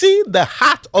 See the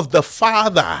heart of the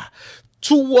Father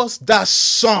towards the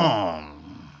Son.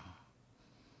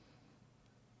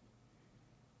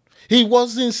 He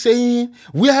wasn't saying,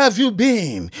 where have you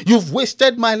been? You've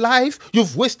wasted my life.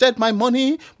 You've wasted my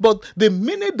money. But the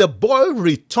minute the boy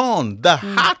returned, the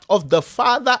heart of the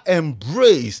father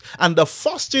embraced. And the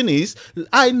first thing is,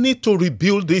 I need to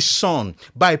rebuild this son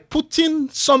by putting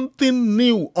something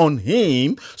new on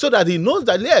him so that he knows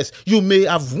that, yes, you may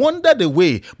have wandered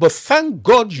away, but thank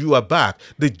God you are back.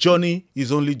 The journey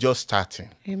is only just starting.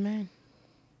 Amen.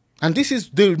 And this is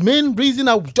the main reason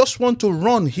I just want to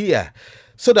run here.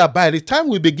 So that by the time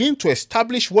we begin to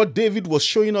establish what David was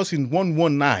showing us in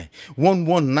 119,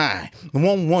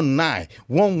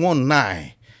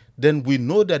 then we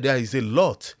know that there is a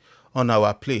lot on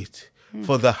our plate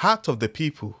for the heart of the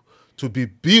people to be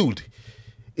built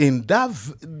in that,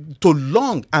 to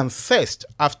long and thirst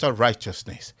after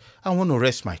righteousness. I want to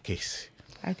rest my case.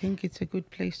 I think it's a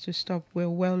good place to stop. We're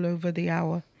well over the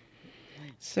hour.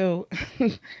 So,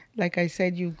 like I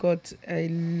said, you've got a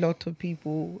lot of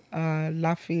people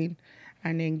laughing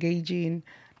and engaging,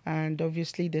 and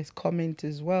obviously there's comment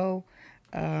as well.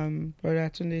 Brother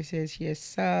Atunde says, yes,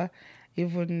 sir.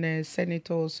 Even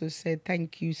Senator also said,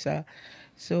 thank you, sir.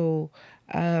 So,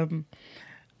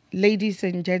 ladies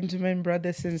and gentlemen,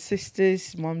 brothers and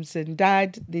sisters, moms and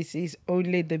dad, this is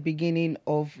only the beginning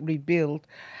of rebuild.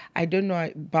 I don't know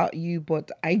about you,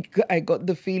 but I got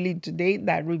the feeling today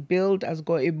that rebuild has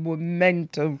got a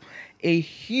momentum, a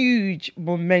huge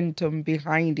momentum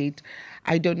behind it.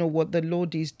 I don't know what the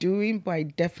Lord is doing, but I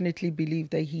definitely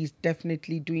believe that he's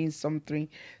definitely doing something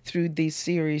through this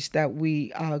series that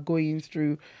we are going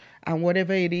through. And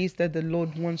whatever it is that the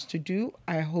Lord wants to do,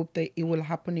 I hope that it will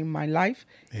happen in my life.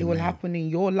 Amen. It will happen in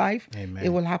your life. Amen. It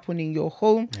will happen in your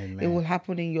home. Amen. It will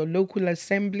happen in your local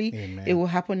assembly. Amen. It will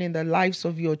happen in the lives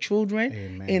of your children.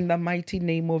 Amen. In the mighty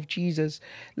name of Jesus.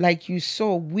 Like you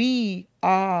saw, we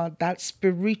are that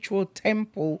spiritual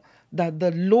temple that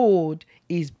the Lord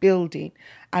is building.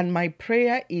 And my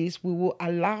prayer is we will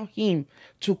allow him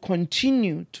to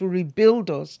continue to rebuild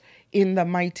us in the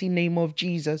mighty name of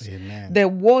Jesus. Amen. There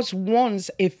was once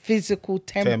a physical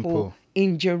temple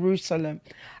in Jerusalem.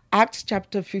 Acts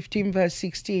chapter 15 verse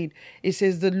 16, it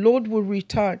says the Lord will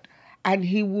return and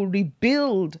he will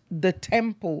rebuild the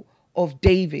temple of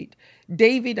David.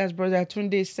 David, as Brother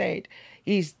Atunde said,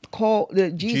 is called,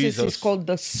 Jesus is called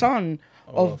the son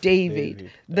of David.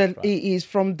 He is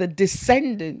from the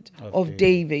descendant of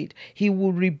David. He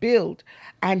will rebuild,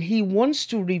 and he wants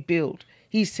to rebuild.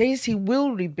 He says he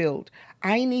will rebuild.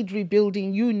 I need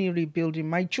rebuilding. You need rebuilding.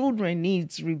 My children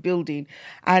needs rebuilding.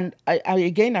 And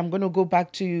I'm going to go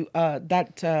back to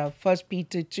that 1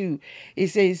 Peter 2. It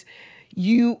says,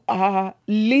 you are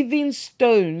living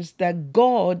stones that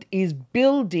God is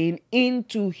building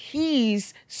into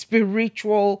his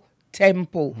spiritual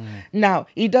temple. Now,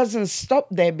 it doesn't stop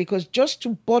there, because just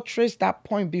to buttress that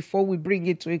point before we bring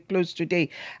it to a close today,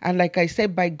 and like I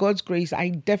said, by God's grace, I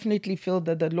definitely feel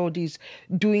that the Lord is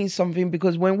doing something,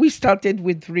 because when we started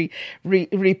with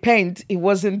repent, it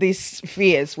wasn't this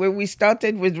fierce. When we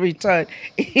started with return,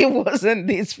 it wasn't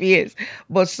this fierce.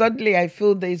 But suddenly I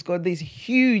feel that it's got this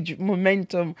huge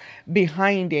momentum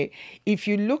behind it. If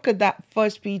you look at that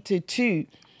 1 Peter 2,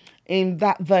 in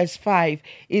that verse 5,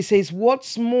 it says,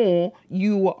 what's more,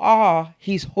 you are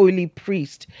his holy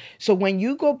priest. So when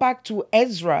you go back to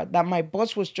Ezra, that my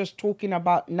boss was just talking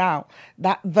about now,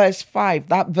 that verse 5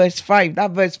 that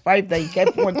he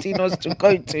kept wanting us to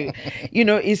go to,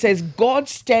 it says, God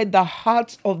stirred the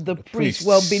hearts of the priests.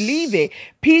 Well, believe it.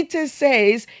 Peter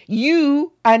says,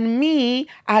 you and me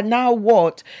are now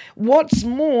what? What's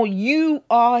more, you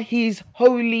are his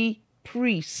holy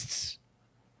priests.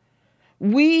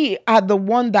 We are the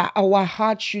one that our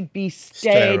heart should be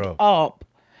stirred up.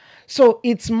 So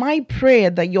it's my prayer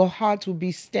that your heart will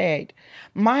be stirred.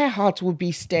 My heart will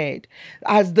be stirred.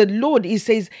 As the Lord, he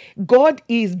says, God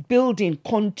is building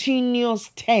continuous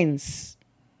tense.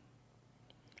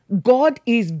 God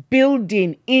is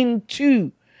building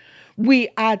into. We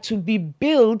are to be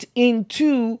built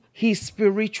into his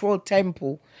spiritual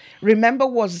temple. Remember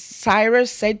what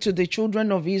Cyrus said to the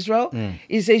children of Israel?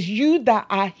 He says, you that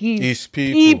are his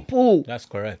people. That's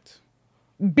correct.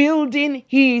 Building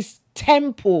his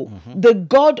temple, the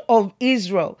God of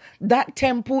Israel, that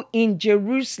temple in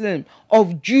Jerusalem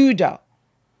of Judah.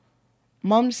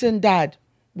 Moms and dad,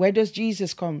 where does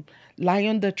Jesus come?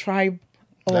 Lion of the tribe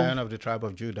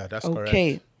of Judah. That's correct.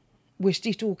 Okay, we're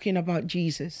still talking about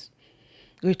Jesus.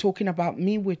 We're talking about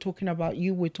me. We're talking about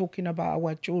you. We're talking about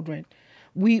our children.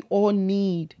 We all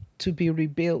need to be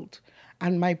rebuilt.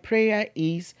 And my prayer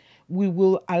is we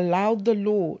will allow the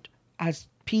Lord, as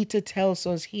Peter tells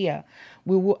us here,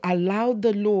 we will allow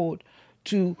the Lord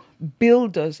to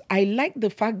build us. I like the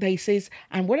fact that he says,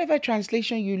 and whatever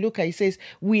translation you look at, he says,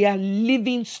 we are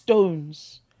living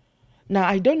stones. Now,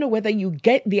 I don't know whether you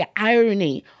get the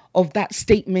irony of that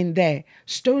statement there.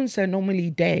 Stones are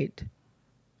normally dead.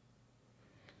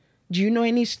 Do you know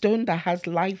any stone that has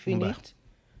life in it?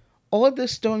 All the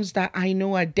stones that I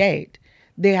know are dead.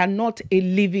 They are not a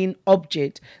living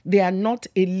object. They are not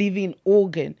a living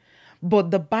organ.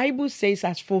 But the Bible says,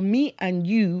 as for me and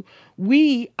you,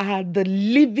 we are the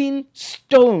living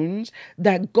stones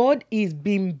that God is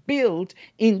being built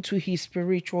into his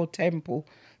spiritual temple.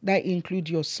 That includes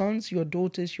your sons, your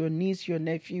daughters, your niece, your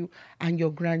nephew, and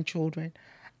your grandchildren.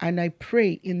 And I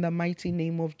pray in the mighty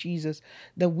name of Jesus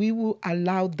that we will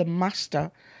allow the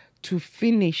Master to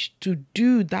finish, to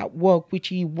do that work which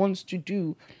he wants to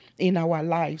do in our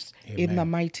lives. Amen. In the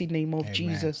mighty name of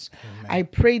Jesus. Amen. I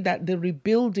pray that the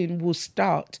rebuilding will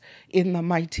start in the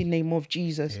mighty name of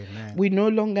Jesus. Amen. We no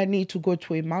longer need to go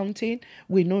to a mountain.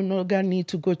 We no longer need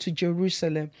to go to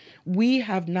Jerusalem. We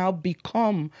have now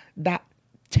become that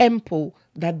temple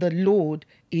that the Lord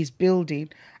is building.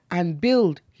 And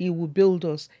he will build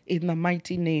us in the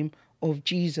mighty name of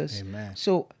Jesus. Amen.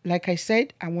 So, like I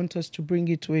said, I want us to bring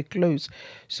it to a close.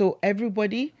 So,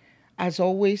 everybody, as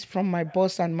always, from my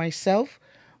boss and myself,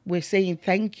 we're saying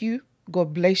thank you,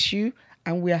 God bless you,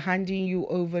 and we're handing you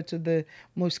over to the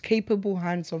most capable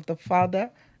hands of the Father,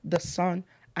 the Son,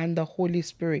 and the Holy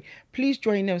Spirit. Please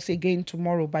join us again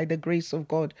tomorrow by the grace of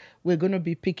God. We're going to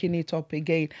be picking it up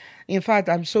again. In fact,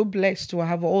 I'm so blessed to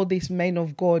have all these men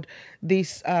of God,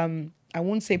 these, I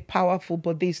won't say powerful,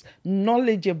 but these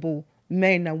knowledgeable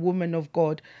men and women of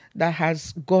God that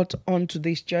has got onto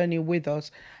this journey with us.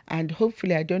 And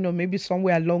hopefully, I don't know, maybe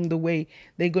somewhere along the way,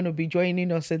 they're going to be joining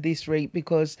us at this rate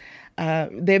because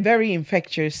they're very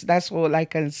infectious. That's all I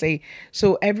can say.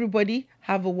 So everybody,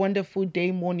 have a wonderful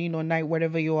day, morning or night,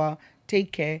 wherever you are.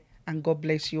 Take care and God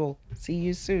bless you all. See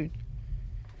you soon.